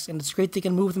mechanics, and it's great they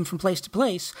can move them from place to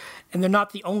place. And they're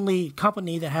not the only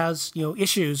company that has,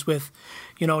 issues with,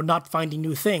 not finding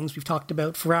new things. We've talked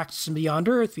about Firaxis and Beyond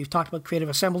Earth. We've talked about Creative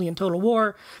Assembly and Total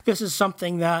War. This is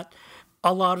something that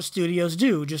a lot of studios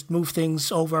do, just move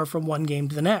things over from one game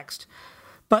to the next.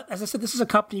 But as I said, this is a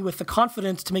company with the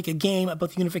confidence to make a game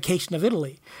about the unification of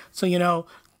Italy. So,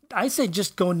 I say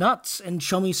just go nuts and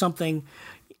show me something,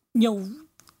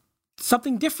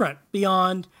 something different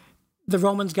beyond the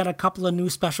Romans got a couple of new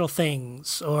special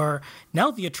things, or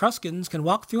now the Etruscans can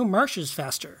walk through marshes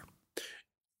faster.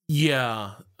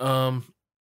 Yeah.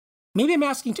 Maybe I'm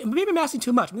asking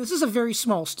too much. This is a very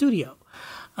small studio.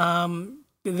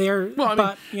 There's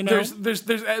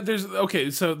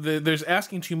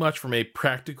asking too much from a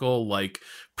practical,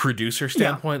 producer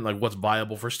standpoint, like what's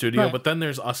viable for studio. Right. But then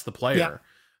there's us, the player,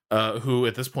 who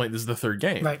at this point, this is the third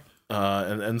game. Right.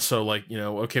 And so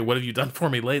okay, what have you done for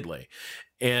me lately?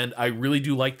 And I really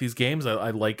do like these games.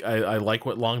 I like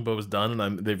what Longbow has done,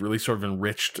 and they've really sort of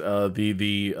enriched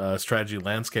the strategy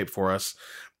landscape for us.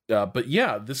 But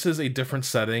yeah, this is a different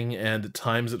setting, and at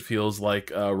times it feels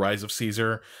like Rise of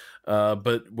Caesar,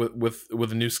 but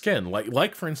with a new skin.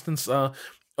 Like for instance, a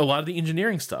lot of the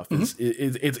engineering stuff is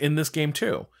in this game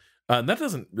too. And that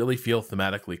doesn't really feel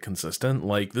thematically consistent.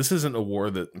 Like, this isn't a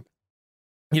war that...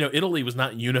 Italy was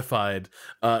not unified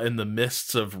in the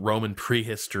mists of Roman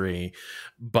prehistory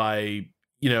by,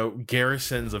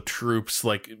 garrisons of troops,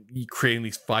 creating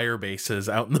these fire bases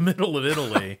out in the middle of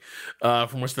Italy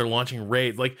from which they're launching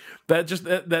raids. Like, that just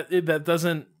that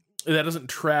doesn't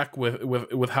track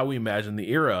with how we imagine the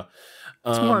era.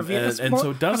 It's more of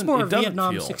a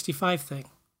Vietnam feel... 65 thing.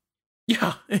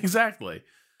 Yeah, exactly.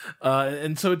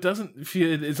 And so it doesn't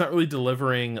feel, it's not really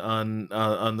delivering on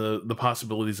the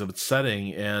possibilities of its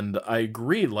setting. And I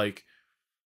agree,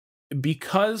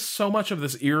 because so much of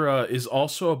this era is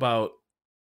also about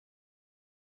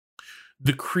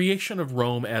the creation of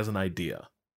Rome as an idea.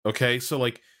 Okay, so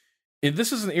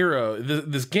this is an era,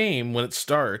 this game, when it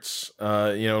starts,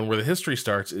 and where the history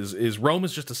starts is Rome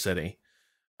is just a city.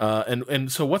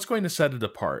 And so what's going to set it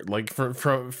apart?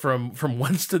 From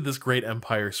whence did this great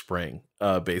empire spring,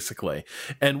 basically?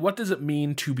 And what does it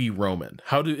mean to be Roman?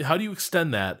 How do you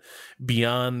extend that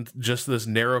beyond just this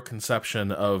narrow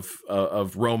conception of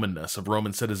Romanness, of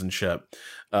Roman citizenship,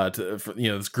 to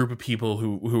this group of people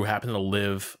who happen to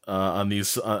live on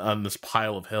this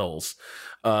pile of hills,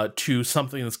 to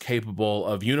something that's capable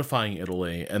of unifying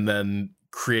Italy and then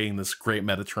creating this great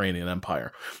Mediterranean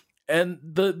empire? And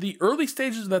the early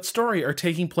stages of that story are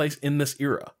taking place in this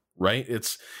era, right?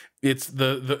 It's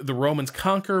the Romans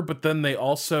conquer, but then they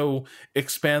also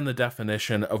expand the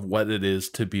definition of what it is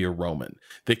to be a Roman.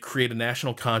 They create a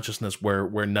national consciousness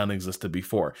where none existed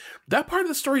before. That part of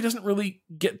the story doesn't really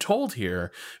get told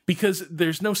here because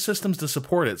there's no systems to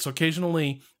support it. So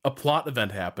occasionally a plot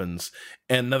event happens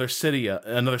and another city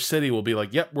will be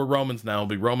like, yep, we're Romans now. We'll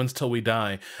be Romans till we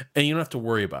die. And you don't have to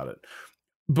worry about it.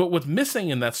 But what's missing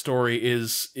in that story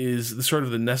is the sort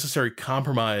of the necessary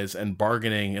compromise and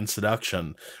bargaining and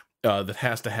seduction that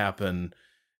has to happen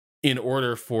in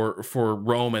order for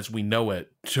Rome as we know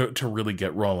it to really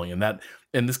get rolling.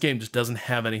 And this game just doesn't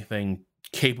have anything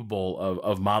capable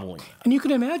of modeling that. And you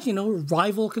can imagine,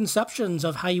 rival conceptions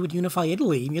of how you would unify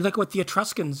Italy. You look at what the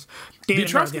Etruscans did in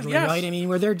Italy, yes. right? I mean,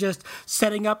 where they're just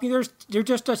setting up, they're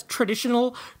just a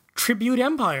traditional tribute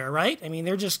empire, right? I mean,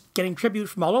 they're just getting tribute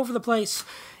from all over the place.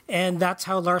 And that's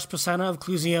how Lars Porsena of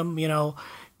Clusium,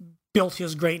 built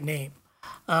his great name.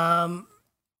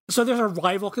 So there's a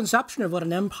rival conception of what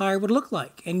an empire would look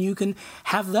like, and you can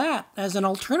have that as an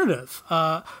alternative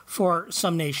for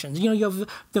some nations. You have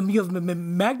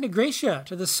Magna Graecia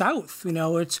to the south.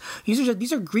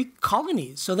 These are Greek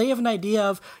colonies, so they have an idea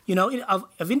of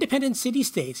of independent city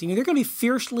states. They're going to be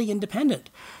fiercely independent,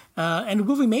 and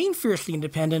will remain fiercely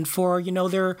independent for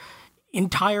their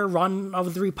entire run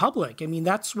of the Republic. I mean,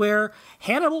 that's where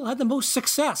Hannibal had the most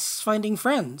success finding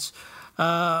friends.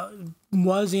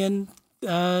 Was in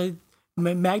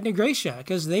Magna Graecia,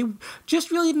 because they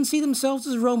just really didn't see themselves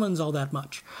as Romans all that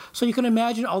much. So you can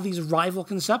imagine all these rival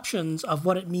conceptions of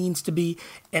what it means to be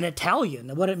an Italian,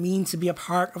 and what it means to be a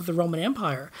part of the Roman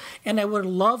Empire. And I would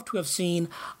love to have seen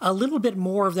a little bit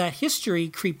more of that history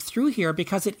creep through here,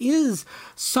 because it is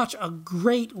such a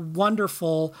great,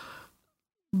 wonderful,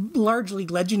 largely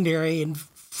legendary and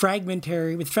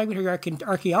fragmentary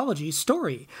archaeology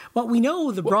story. Well, we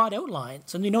know the broad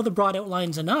outlines, and we know the broad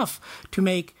outlines enough to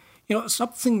make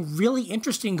something really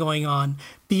interesting going on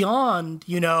beyond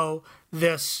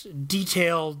this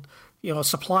detailed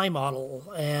supply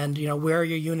model and where are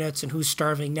your units and who's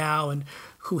starving now and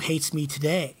who hates me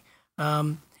today.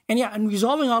 And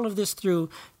resolving all of this through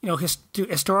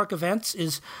historic events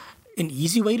is an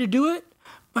easy way to do it,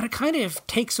 but it kind of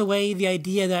takes away the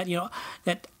idea that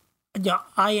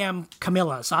I am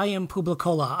Camillus, I am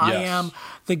Publicola, I am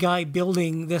the guy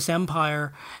building this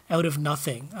empire out of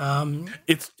nothing.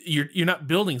 You're not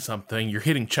building something; you're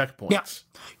hitting checkpoints.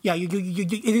 Yeah.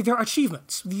 There are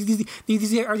achievements.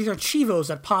 These are achievos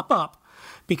that pop up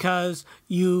because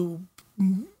you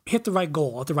hit the right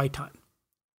goal at the right time,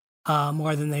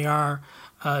 more than they are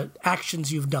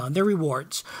actions you've done. They're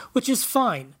rewards, which is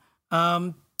fine.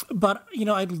 But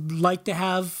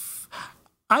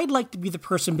I'd like to be the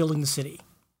person building the city.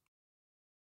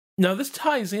 Now, this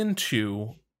ties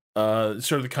into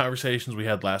sort of the conversations we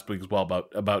had last week as well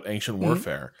about ancient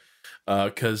warfare,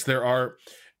 because there are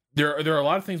a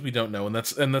lot of things we don't know, and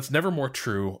that's never more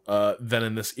true than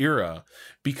in this era,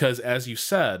 because as you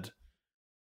said,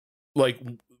 like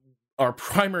our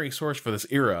primary source for this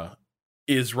era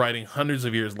is writing hundreds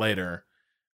of years later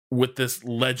with this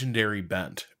legendary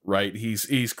bent, right?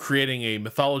 He's creating a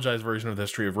mythologized version of the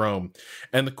history of Rome.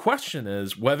 And the question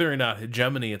is whether or not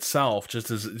hegemony itself, just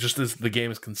as the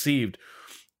game is conceived,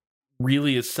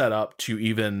 really is set up to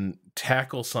even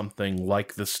tackle something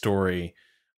like the story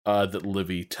that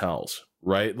Livy tells,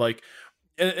 right? Like,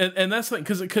 and that's the thing,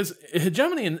 because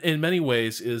hegemony in many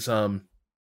ways is,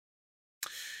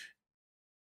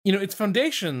 its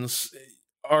foundations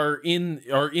are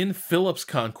in Philip's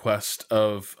conquest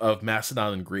of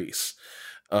Macedon and Greece,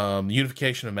 the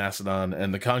unification of Macedon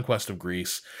and the conquest of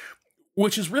Greece,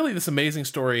 which is really this amazing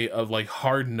story of like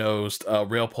hard-nosed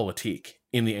realpolitik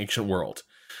in the ancient world,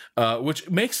 which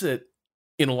makes it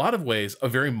in a lot of ways a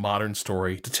very modern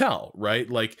story to tell, right?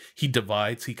 Like he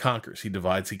divides, he conquers, he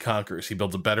divides, he conquers, he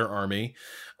builds a better army,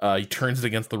 he turns it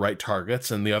against the right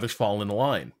targets, and the others fall in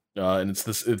line. And it's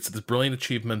this brilliant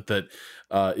achievement that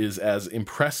is as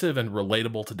impressive and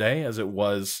relatable today as it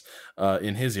was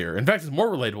in his era. In fact, it's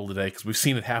more relatable today because we've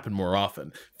seen it happen more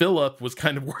often. Philip was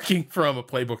kind of working from a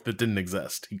playbook that didn't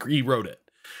exist. He wrote it.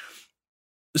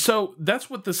 So that's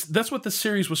what this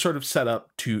series was sort of set up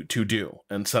to do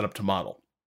and set up to model.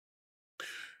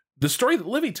 The story that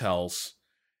Livy tells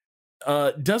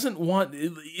is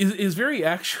very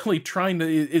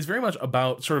much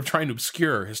about sort of trying to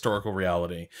obscure historical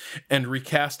reality and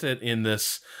recast it in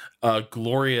this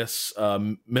glorious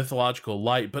mythological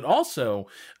light, but also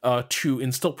to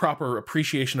instill proper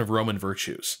appreciation of Roman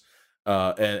virtues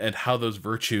and how those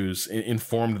virtues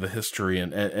informed the history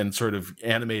and sort of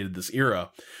animated this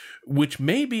era, which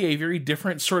may be a very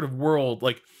different sort of world.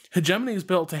 Like Hegemony is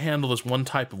built to handle this one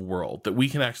type of world that we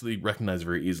can actually recognize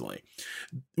very easily.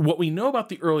 What we know about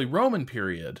the early Roman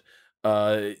period,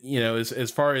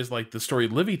 as far as like the story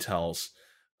Livy tells,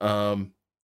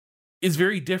 is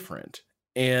very different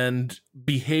and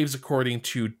behaves according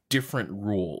to different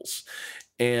rules.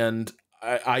 And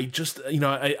I just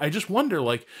wonder,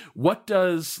 like, what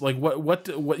does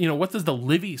the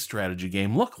Livy strategy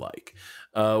game look like?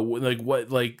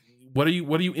 What are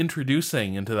you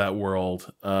introducing into that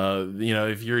world?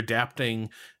 If you're adapting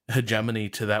Hegemony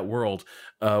to that world,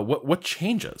 what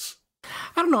changes?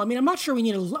 I don't know. I mean, I'm not sure we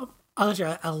need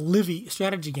a Livy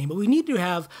strategy game, but we need to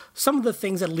have some of the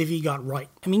things that Livy got right.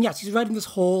 I mean, yes, he's writing this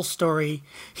whole story.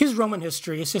 His Roman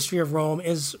history, his history of Rome,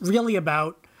 is really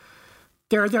about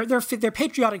they're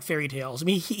patriotic fairy tales. I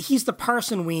mean, he's the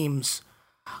Parson Weems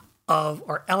of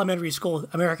our elementary school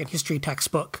American history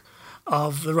textbook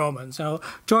of the Romans.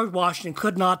 George Washington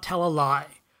could not tell a lie.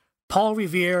 Paul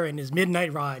Revere in his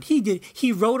Midnight Ride,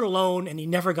 he rode alone and he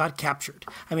never got captured.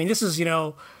 I mean, this is,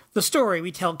 the story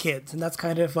we tell kids, and that's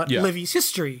kind of what Livy's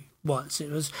history was. It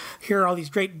was, here are all these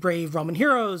great, brave Roman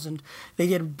heroes, and they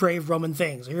did brave Roman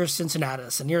things. Here's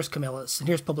Cincinnatus, and here's Camillus, and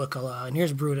here's Publicola, and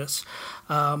here's Brutus.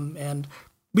 And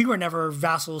we were never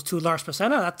vassals to Lars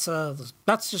Porsena.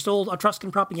 That's just old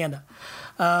Etruscan propaganda.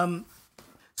 So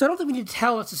I don't think we need to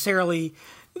tell necessarily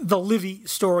the Livy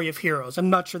story of heroes. I'm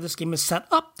not sure this game is set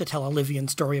up to tell a Livian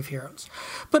story of heroes.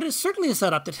 But it certainly is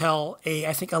set up to tell a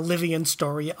Livian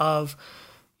story of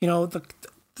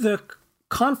the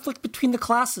conflict between the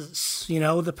classes,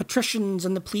 the patricians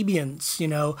and the plebeians,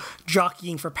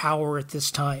 jockeying for power at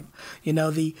this time,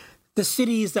 the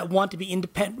cities that want to be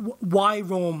independent, why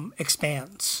Rome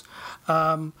expands,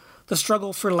 the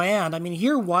struggle for land. I mean,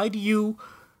 here, why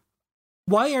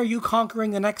are you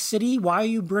conquering the next city? Why are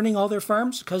you burning all their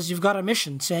farms? Because you've got a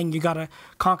mission saying you got to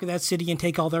conquer that city and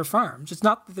take all their farms. It's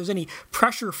not that there's any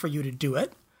pressure for you to do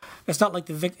it. It's not like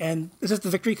and it's just the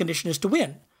victory condition is to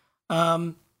win.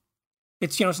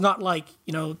 It's not like,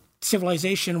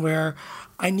 civilization where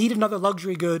I need another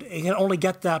luxury good and can only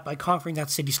get that by conquering that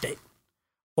city-state.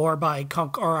 Or I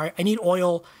need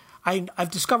oil. I've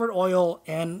discovered oil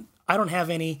and I don't have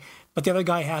any, but the other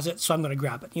guy has it, so I'm going to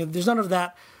grab it. There's none of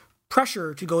that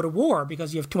pressure to go to war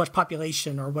because you have too much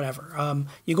population or whatever.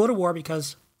 You go to war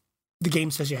because the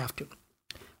game says you have to.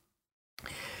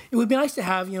 It would be nice to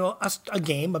have, a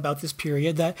game about this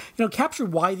period that, capture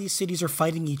why these cities are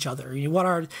fighting each other. What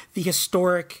are the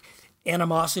historic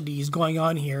animosities going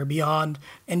on here beyond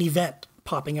an event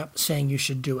popping up saying you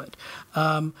should do it?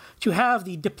 To have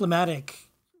the diplomatic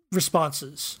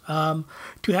responses, to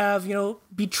have,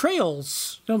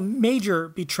 betrayals, major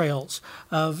betrayals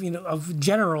of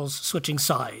generals switching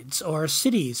sides or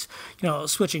cities,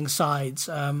 switching sides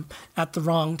at the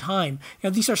wrong time.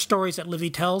 These are stories that Livy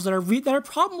tells that are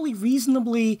probably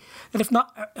reasonably, that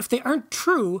if they aren't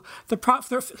true,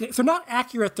 if they're not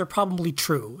accurate, they're probably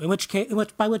true.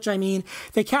 By which I mean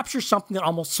they capture something that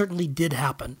almost certainly did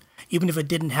happen, even if it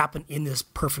didn't happen in this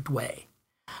perfect way.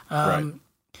 Right.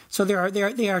 So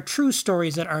they are true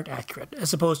stories that aren't accurate,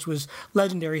 as opposed to his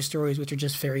legendary stories, which are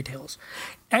just fairy tales.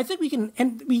 And I think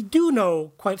we do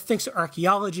know, quite thanks to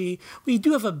archaeology, we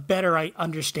do have a better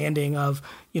understanding of,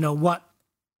 what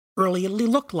early Italy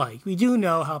looked like. We do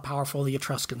know how powerful the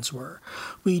Etruscans were.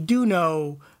 We do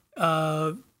know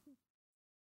that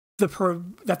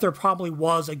there probably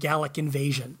was a Gallic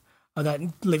invasion, that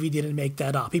Livy didn't make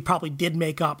that up. He probably did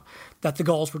make up that the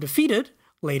Gauls were defeated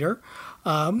later,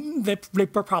 that they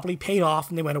were probably paid off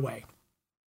and they went away.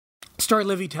 The story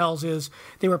Livy tells is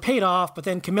they were paid off, but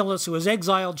then Camillus, who was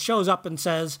exiled, shows up and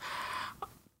says,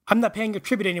 I'm not paying your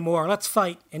tribute anymore, let's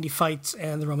fight. And he fights,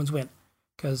 and the Romans win.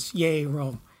 Because, yay,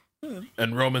 Rome.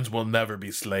 And Romans will never be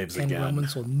slaves again. And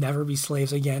Romans will never be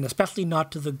slaves again, especially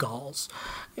not to the Gauls.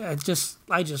 I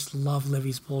just love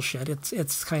Livy's bullshit.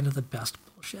 It's kind of the best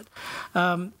bullshit.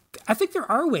 I think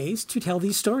there are ways to tell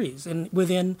these stories, and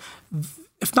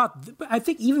I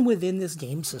think even within this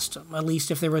game system, at least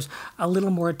if there was a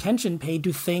little more attention paid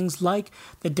to things like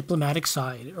the diplomatic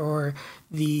side or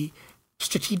the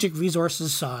strategic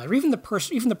resources side, or even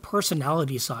the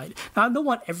personality side. Now, I don't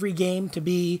want every game to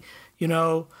be,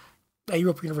 a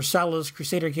Europa Universalis,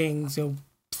 Crusader Kings,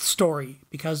 story,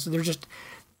 because they're just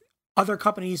other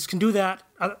companies can do that.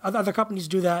 Other companies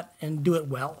do that and do it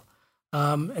well.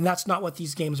 And that's not what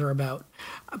these games are about.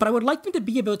 But I would like them to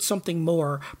be about something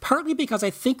more, partly because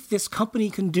I think this company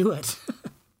can do it.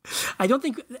 I don't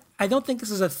think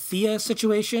this is a Thea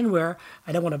situation where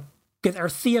I don't want to are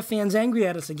Thea fans angry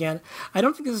at us again? I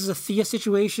don't think this is a Thea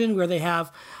situation where they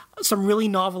have some really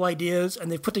novel ideas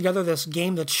and they've put together this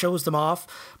game that shows them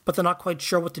off, but they're not quite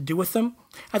sure what to do with them.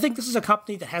 I think this is a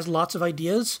company that has lots of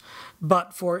ideas,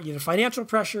 but for either financial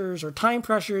pressures or time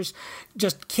pressures,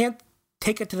 just can't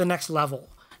take it to the next level.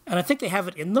 And I think they have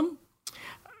it in them.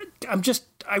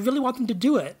 I really want them to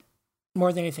do it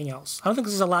more than anything else. I don't think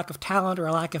this is a lack of talent or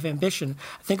a lack of ambition.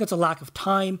 I think it's a lack of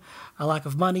time, a lack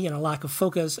of money, and a lack of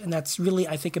focus. And that's really,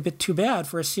 I think, a bit too bad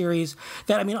for a series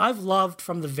that, I mean, I've loved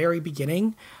from the very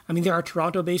beginning. I mean, they're a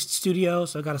Toronto-based studio,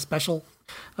 so I've got a special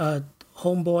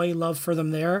homeboy love for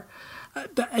them there.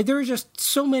 There are just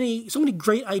so many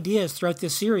great ideas throughout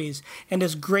this series, and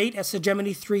as great as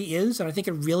Hegemony 3 is, and I think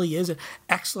it really is an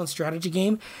excellent strategy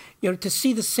game, to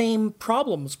see the same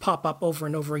problems pop up over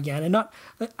and over again, and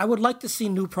I would like to see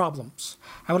new problems.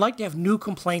 I would like to have new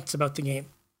complaints about the game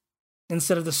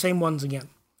instead of the same ones again,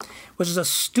 which is a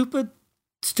stupid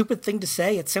thing to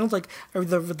say. It sounds like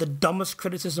the dumbest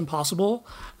criticism possible,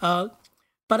 but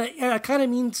it kind of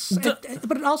means, but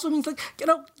it also means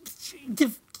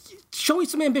show me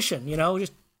some ambition,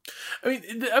 just.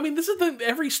 I mean, this is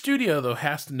every studio though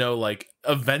has to know, like,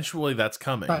 eventually that's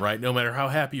coming, right? No matter how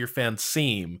happy your fans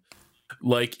seem,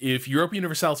 like if Europa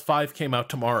Universalis 5 came out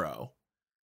tomorrow,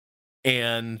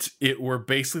 and it were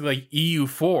basically like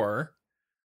EU4,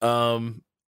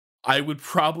 I would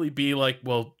probably be like,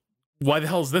 well, why the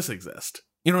hell does this exist?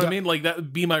 You know what I mean? Like, that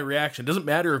would be my reaction. Doesn't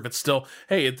matter if it's still,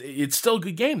 hey, it's still a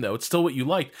good game, though. It's still what you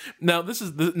liked. Now,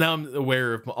 now I'm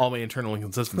aware of all my internal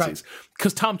inconsistencies.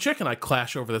 Because Tom Chick and I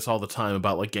clash over this all the time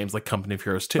about, like, games like Company of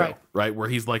Heroes 2, right? Where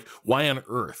he's like, why on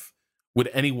earth would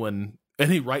any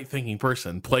right-thinking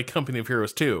person play Company of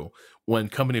Heroes 2 when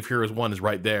Company of Heroes 1 is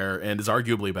right there and is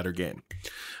arguably a better game?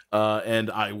 And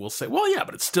I will say, well, yeah,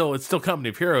 but it's still Company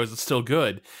of Heroes. It's still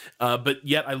good. But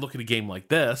yet I look at a game like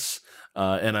this,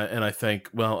 and I think,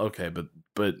 well, okay,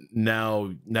 but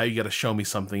now you got to show me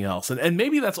something else, and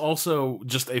maybe that's also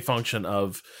just a function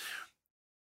of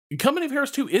Company of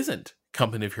Heroes 2 isn't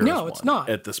Company of Heroes 1. No, it's not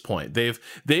at this point. They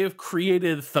have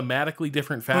created thematically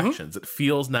different factions. It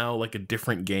feels now like a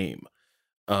different game,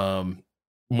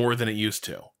 more than it used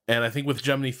to. And I think with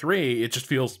Hegemony 3, it just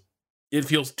feels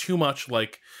too much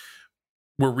like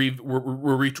we're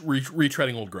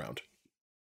retreading old ground.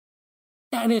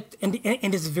 And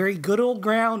it's very good old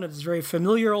ground. It's very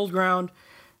familiar old ground.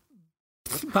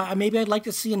 But maybe I'd like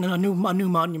to see a new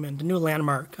monument, a new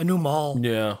landmark, a new mall.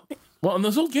 Yeah. Well, and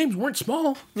those old games weren't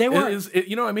small. They weren't.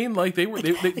 You know what I mean? Like those were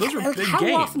big games.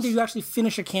 How often do you actually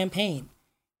finish a campaign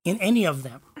in any of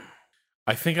them?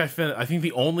 I think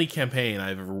the only campaign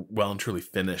I've ever well and truly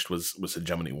finished was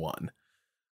Hegemony 1.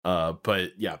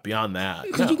 But yeah, beyond that,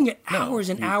 because you can get hours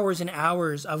and hours and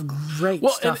hours of great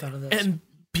stuff out of this. And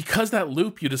because that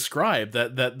loop you described,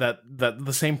 that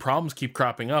the same problems keep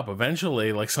cropping up.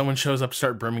 Eventually, like someone shows up to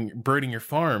start birding your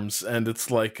farms, and it's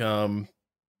like that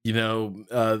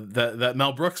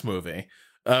Mel Brooks movie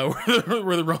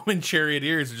where the Roman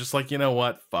charioteers are just like, you know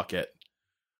what, fuck it.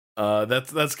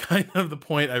 That's kind of the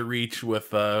point I reach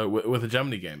with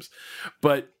Hegemony games,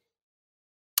 but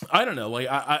I don't know. Like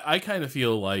I kind of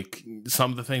feel like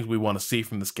some of the things we want to see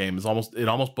from this game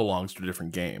almost belongs to a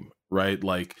different game, right?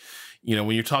 Like,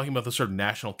 when you're talking about the sort of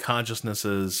national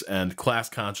consciousnesses and class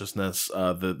consciousness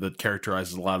that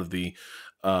characterizes a lot of the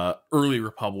early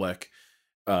Republic.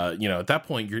 At that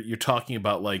point, you're talking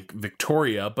about like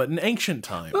Victoria, but in ancient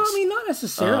times. Well, I mean, not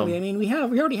necessarily. I mean, we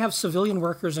already have civilian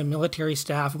workers and military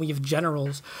staff, and we have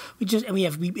generals. We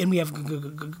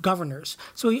have governors.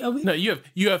 So no,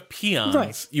 you have peons.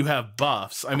 Right. You have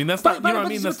buffs. I mean, that's not. That's not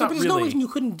really. There's no reason you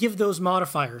couldn't give those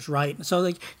modifiers, right? So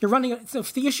like you're running. So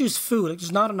if the issue is food, like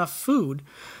there's not enough food.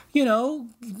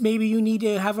 Maybe you need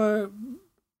to have a.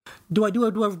 Do I do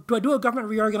a government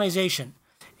reorganization?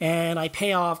 And I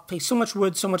pay so much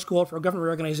wood, so much gold for a government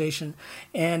organization,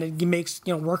 and it makes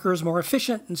workers more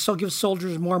efficient, and so gives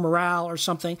soldiers more morale or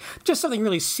something, just something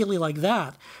really silly like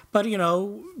that. But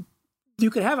you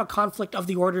could have a conflict of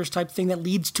the orders type thing that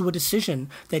leads to a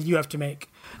decision that you have to make.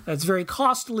 It's very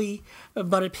costly,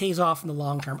 but it pays off in the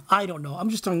long term. I don't know. I'm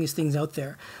just throwing these things out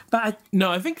there. But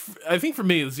I think for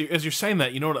me, as you're saying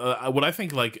that, what I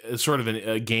think like is sort of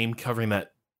a game covering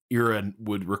that era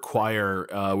would require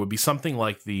would be something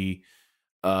like the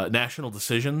national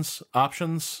decisions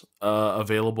options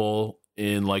available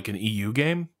in like an EU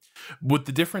game, with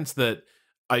the difference that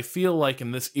I feel like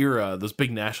in this era, those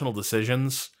big national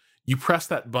decisions, you press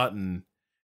that button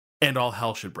and all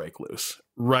hell should break loose,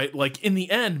 right? Like in the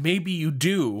end, maybe you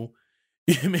do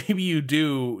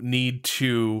need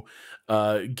to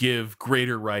give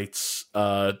greater rights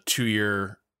to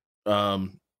your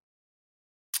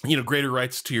greater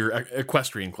rights to your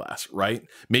equestrian class, right?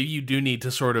 Maybe you do need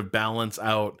to sort of balance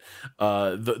out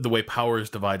the way power is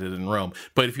divided in Rome.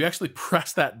 But if you actually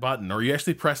press that button, or you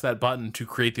actually press that button to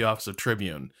create the office of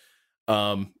tribune,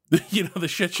 the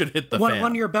shit should hit the fan.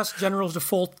 One of your best generals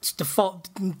defects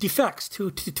to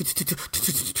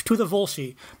the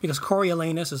Volsci, because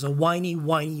Coriolanus is a whiny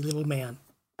little man.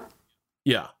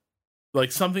 Yeah.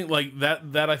 Like something like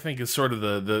that I think is sort of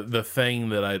the thing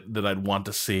that I'd want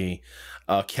to see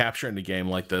capture in a game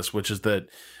like this, which is that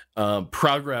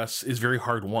progress is very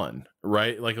hard won,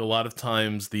 right? Like a lot of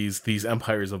times these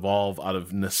empires evolve out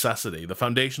of necessity. The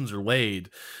foundations are laid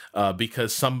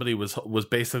because somebody was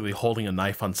basically holding a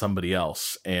knife on somebody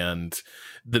else, and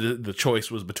the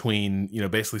choice was between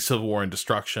basically civil war and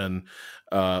destruction,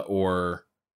 or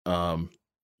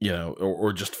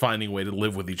just finding a way to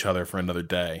live with each other for another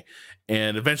day.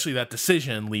 And eventually that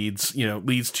decision leads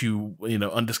to,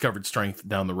 undiscovered strength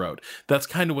down the road. That's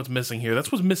kind of what's missing here.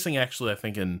 That's what's missing, actually, I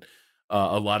think, in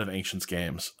a lot of Ancients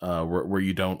games, where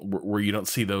you don't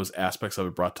see those aspects of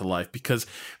it brought to life. Because,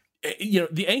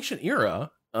 the Ancient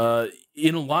era,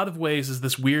 in a lot of ways, is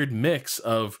this weird mix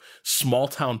of small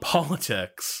town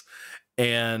politics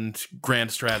and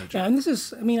grand strategy. Yeah, and this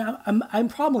is, I'm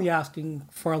probably asking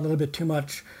for a little bit too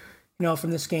much,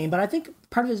 from this game, but I think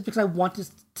part of it is because I want to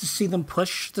see them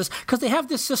push this, because they have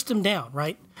this system down,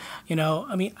 right?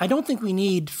 I don't think we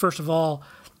need, first of all,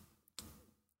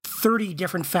 30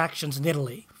 different factions in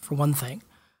Italy, for one thing.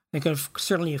 They could have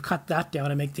certainly have cut that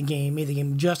down and made the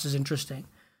game just as interesting.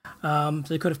 So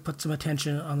they could have put some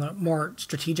attention on the more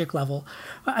strategic level.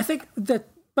 I think that,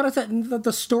 but I thought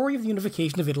the story of the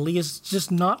unification of Italy is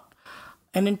just not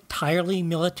an entirely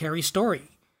military story.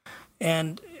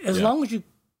 And as long as you,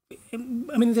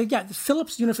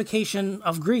 Philip's unification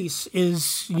of Greece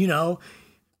is, him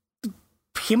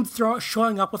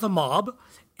showing up with a mob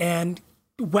and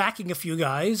whacking a few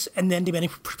guys and then demanding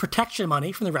protection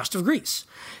money from the rest of Greece.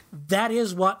 That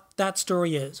is what that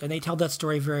story is, and they tell that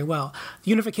story very well. The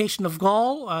unification of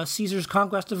Gaul, Caesar's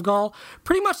conquest of Gaul,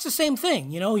 pretty much the same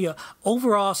thing. You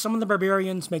overawe some of the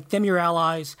barbarians, make them your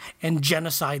allies, and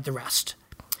genocide the rest.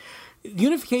 The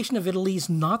unification of Italy is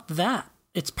not that.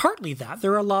 It's partly that.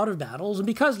 There are a lot of battles, and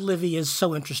because Livy is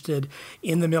so interested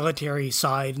in the military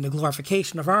side and the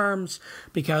glorification of arms,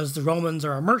 because the Romans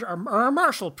are a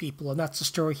martial people, and that's the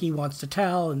story he wants to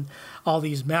tell, and all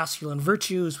these masculine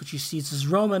virtues, which he sees as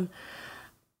Roman,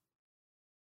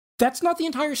 that's not the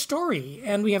entire story.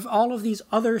 And we have all of these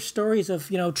other stories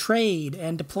of, trade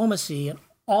and diplomacy and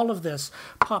all of this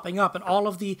popping up, and all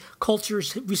of the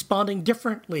cultures responding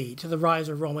differently to the rise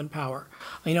of Roman power.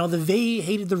 The Veii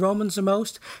hated the Romans the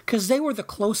most because they were the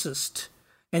closest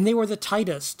and they were the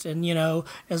tightest. And,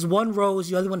 as one rose,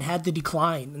 the other one had to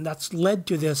decline. And that's led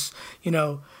to this,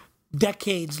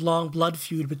 decades-long blood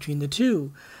feud between the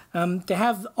two. To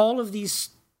have all of these,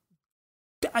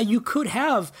 you could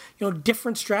have,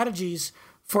 different strategies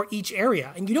for each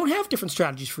area. And you don't have different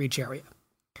strategies for each area.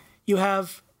 You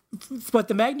have... What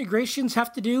the Magna Graecians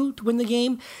have to do to win the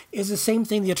game is the same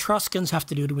thing the Etruscans have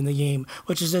to do to win the game,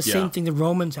 which is the same thing the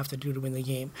Romans have to do to win the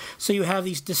game. So you have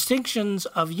these distinctions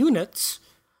of units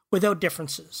without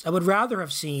differences. I would rather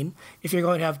have seen, if you're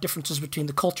going to have differences between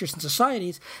the cultures and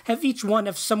societies, have each one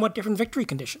have somewhat different victory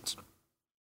conditions.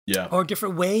 Yeah. Or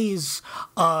different ways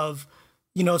of,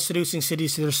 seducing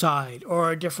cities to their side,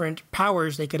 or different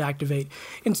powers they could activate.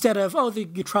 Instead of, the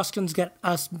Etruscans get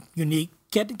us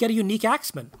get a unique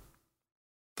axeman.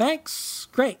 Thanks,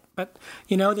 great. But,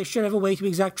 they should have a way to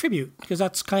exact tribute, because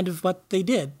that's kind of what they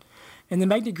did. And the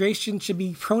Magna Graecians should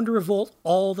be prone to revolt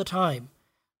all the time.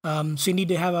 So you need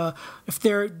to have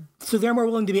they're more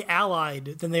willing to be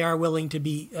allied than they are willing to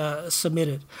be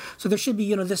submitted. So there should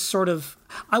be, this sort of,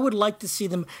 I would like to see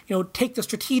them, take the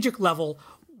strategic level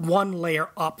one layer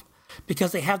up,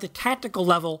 because they have the tactical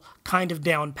level kind of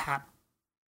down pat.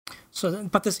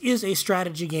 But this is a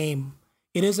strategy game.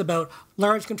 It is about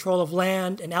large control of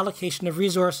land and allocation of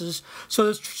resources. So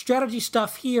there's strategy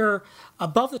stuff here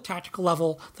above the tactical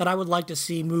level that I would like to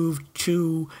see moved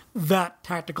to that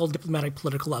tactical, diplomatic,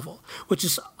 political level, which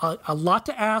is a lot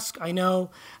to ask, I know.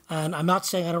 And I'm not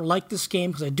saying I don't like this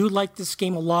game, because I do like this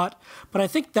game a lot. But I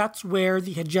think that's where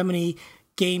the hegemony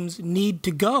games need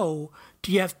to go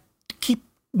to keep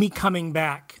me coming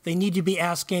back. They need to be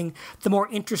asking the more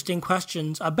interesting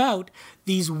questions about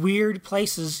these weird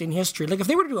places in history. Like if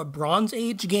they were to do a Bronze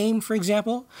Age game, for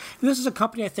example, and this is a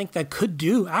company I think that could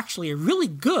do actually a really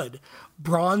good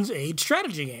Bronze Age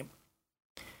strategy game.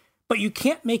 But you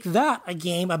can't make that a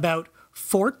game about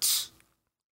forts,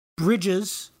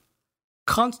 bridges,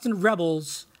 constant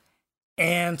rebels,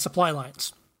 and supply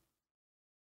lines.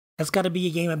 That's got to be a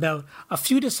game about a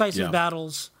few decisive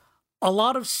battles, a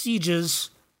lot of sieges,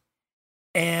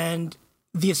 and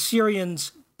the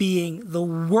Assyrians being the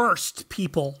worst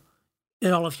people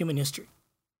in all of human history.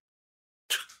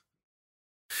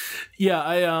 Yeah,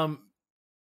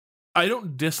 I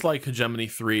don't dislike Hegemony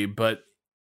 3, but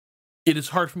it is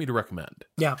hard for me to recommend.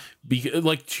 Yeah. Because,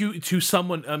 like, to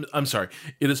someone, I'm sorry,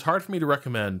 it is hard for me to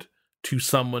recommend to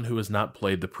someone who has not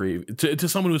played to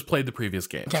someone who has played the previous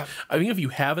games. Yeah. I think if you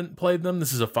haven't played them,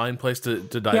 this is a fine place to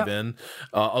dive in.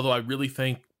 Although I really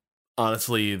think,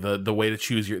 honestly, the way to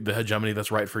choose the hegemony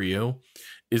that's right for you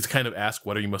is to kind of ask,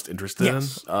 what are you most interested in?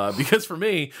 Because for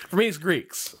me it's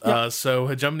Greeks. So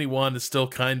Hegemony 1 is still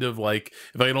kind of like,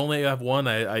 if I can only have one,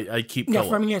 I keep going.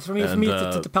 For me, it's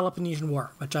the Peloponnesian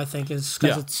War, which I think is,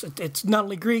 because it's not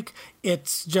only Greek,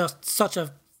 it's just such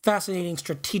a fascinating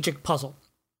strategic puzzle.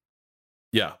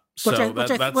 Yeah. So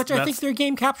which I think their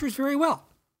game captures very well.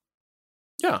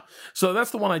 Yeah, so that's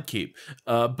the one I'd keep.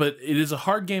 But it is a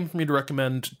hard game for me to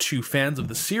recommend to fans of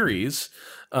the series,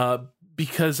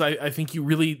 because I think you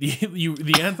really you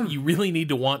really need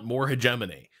to want more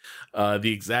hegemony.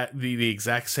 The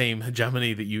exact same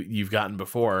hegemony that you've gotten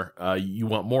before. You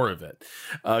want more of it,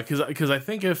 because I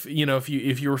think if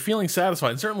you were feeling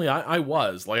satisfied, and certainly I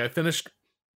was, like, I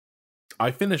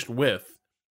finished with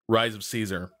Rise of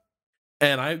Caesar.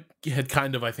 And I had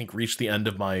kind of, I think, reached the end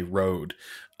of my road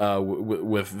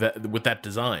with that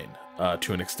design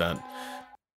to an extent.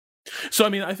 So, I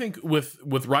mean, I think with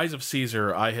Rise of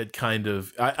Caesar, I had kind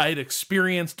of I had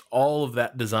experienced all of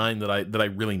that design that I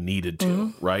really needed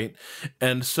to, right?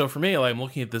 And so for me, like, I'm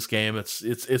looking at this game. It's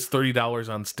 $30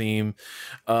 on Steam.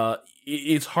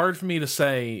 It's hard for me to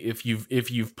say if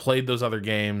you've played those other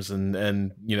games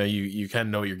and you kind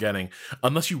of know what you're getting,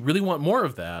 unless you really want more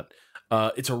of that.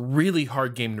 It's a really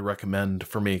hard game to recommend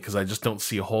for me because I just don't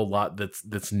see a whole lot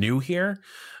that's new here.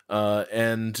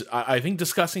 And I think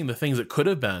discussing the things that could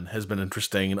have been has been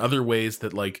interesting, and other ways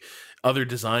that, like, other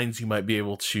designs you might be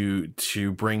able to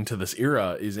bring to this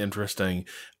era is interesting.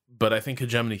 But I think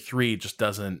Hegemony 3 just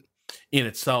doesn't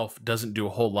do a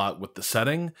whole lot with the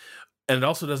setting. And it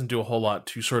also doesn't do a whole lot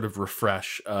to sort of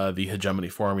refresh the hegemony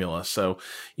formula. So,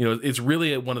 it's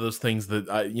really one of those things that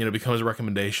becomes a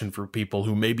recommendation for people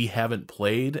who maybe haven't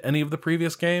played any of the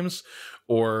previous games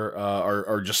or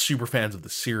are just super fans of the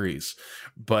series.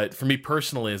 But for me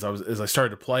personally, as I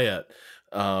started to play it,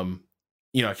 I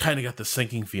kind of got the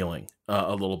sinking feeling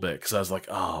a little bit, because I was like,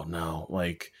 oh no,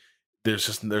 like, there's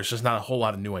just not a whole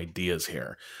lot of new ideas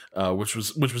here, which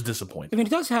was disappointing. I mean,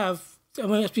 it does have,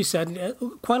 as we said,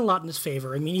 quite a lot in its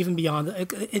favor. I mean, even beyond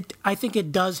it, I think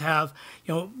it does have,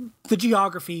 the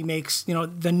geography makes,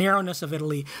 the narrowness of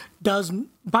Italy does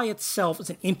by itself is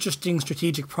an interesting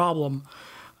strategic problem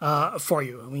for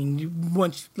you. I mean,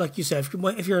 once, like you said,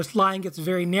 if your line gets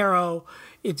very narrow,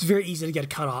 it's very easy to get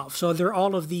cut off. So there are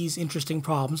all of these interesting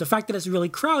problems. The fact that it's really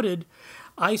crowded,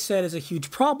 I said, is a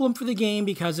huge problem for the game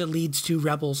because it leads to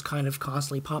rebels kind of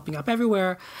constantly popping up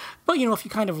everywhere. But, if you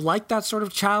kind of like that sort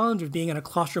of challenge of being in a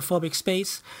claustrophobic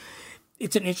space,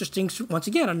 it's an interesting, once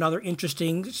again, another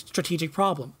interesting strategic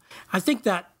problem. I think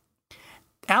that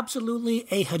absolutely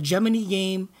a hegemony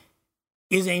game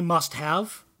is a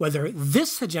must-have. Whether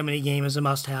this hegemony game is a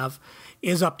must-have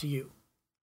is up to you.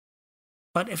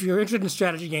 But if you're interested in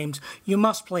strategy games, you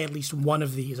must play at least one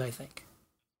of these, I think.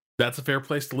 That's a fair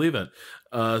place to leave it.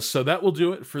 So that will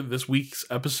do it for this week's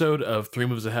episode of Three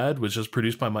Moves Ahead, which is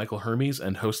produced by Michael Hermes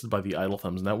and hosted by the Idle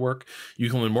Thumbs Network. You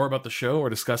can learn more about the show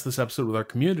or discuss this episode with our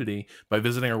community by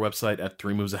visiting our website at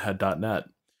threemovesahead.net.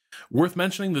 Worth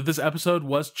mentioning that this episode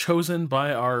was chosen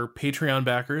by our Patreon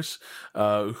backers,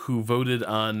 who voted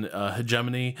on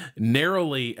Hegemony,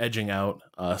 narrowly edging out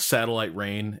Satellite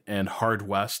Rain and Hard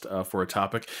West for a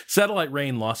topic. Satellite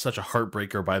Rain lost such a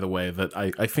heartbreaker, by the way, that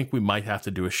I think we might have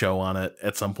to do a show on it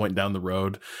at some point down the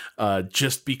road,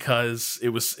 just because it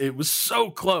was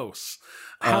so close.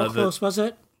 How close was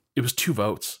it? It was 2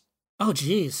 votes. Oh,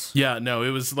 geez. Yeah, no, it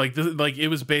was it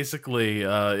was basically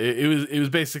it was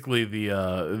basically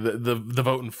the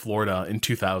vote in Florida in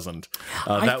 2000.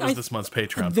 That was this month's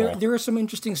Patreon poll. There is some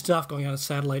interesting stuff going on at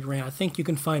Satellite Rain. I think you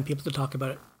can find people to talk about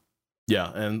it.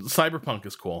 Yeah, and Cyberpunk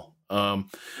is cool.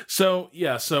 So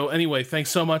anyway,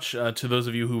 thanks so much to those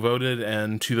of you who voted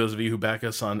and to those of you who back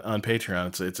us on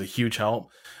Patreon. It's a huge help.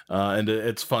 And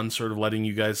it's fun sort of letting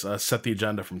you guys set the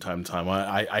agenda from time to time.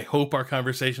 I hope our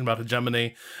conversation about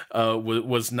hegemony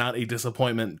was not a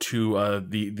disappointment to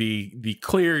the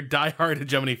clear diehard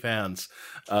hegemony fans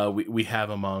we have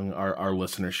among our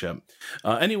listenership.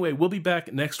 Anyway, we'll be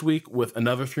back next week with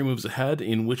another Three Moves Ahead,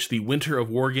 in which the winter of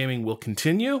wargaming will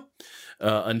continue.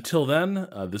 Until then,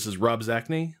 this is Rob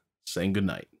Zachney saying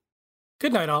goodnight.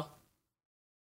 Good night, all.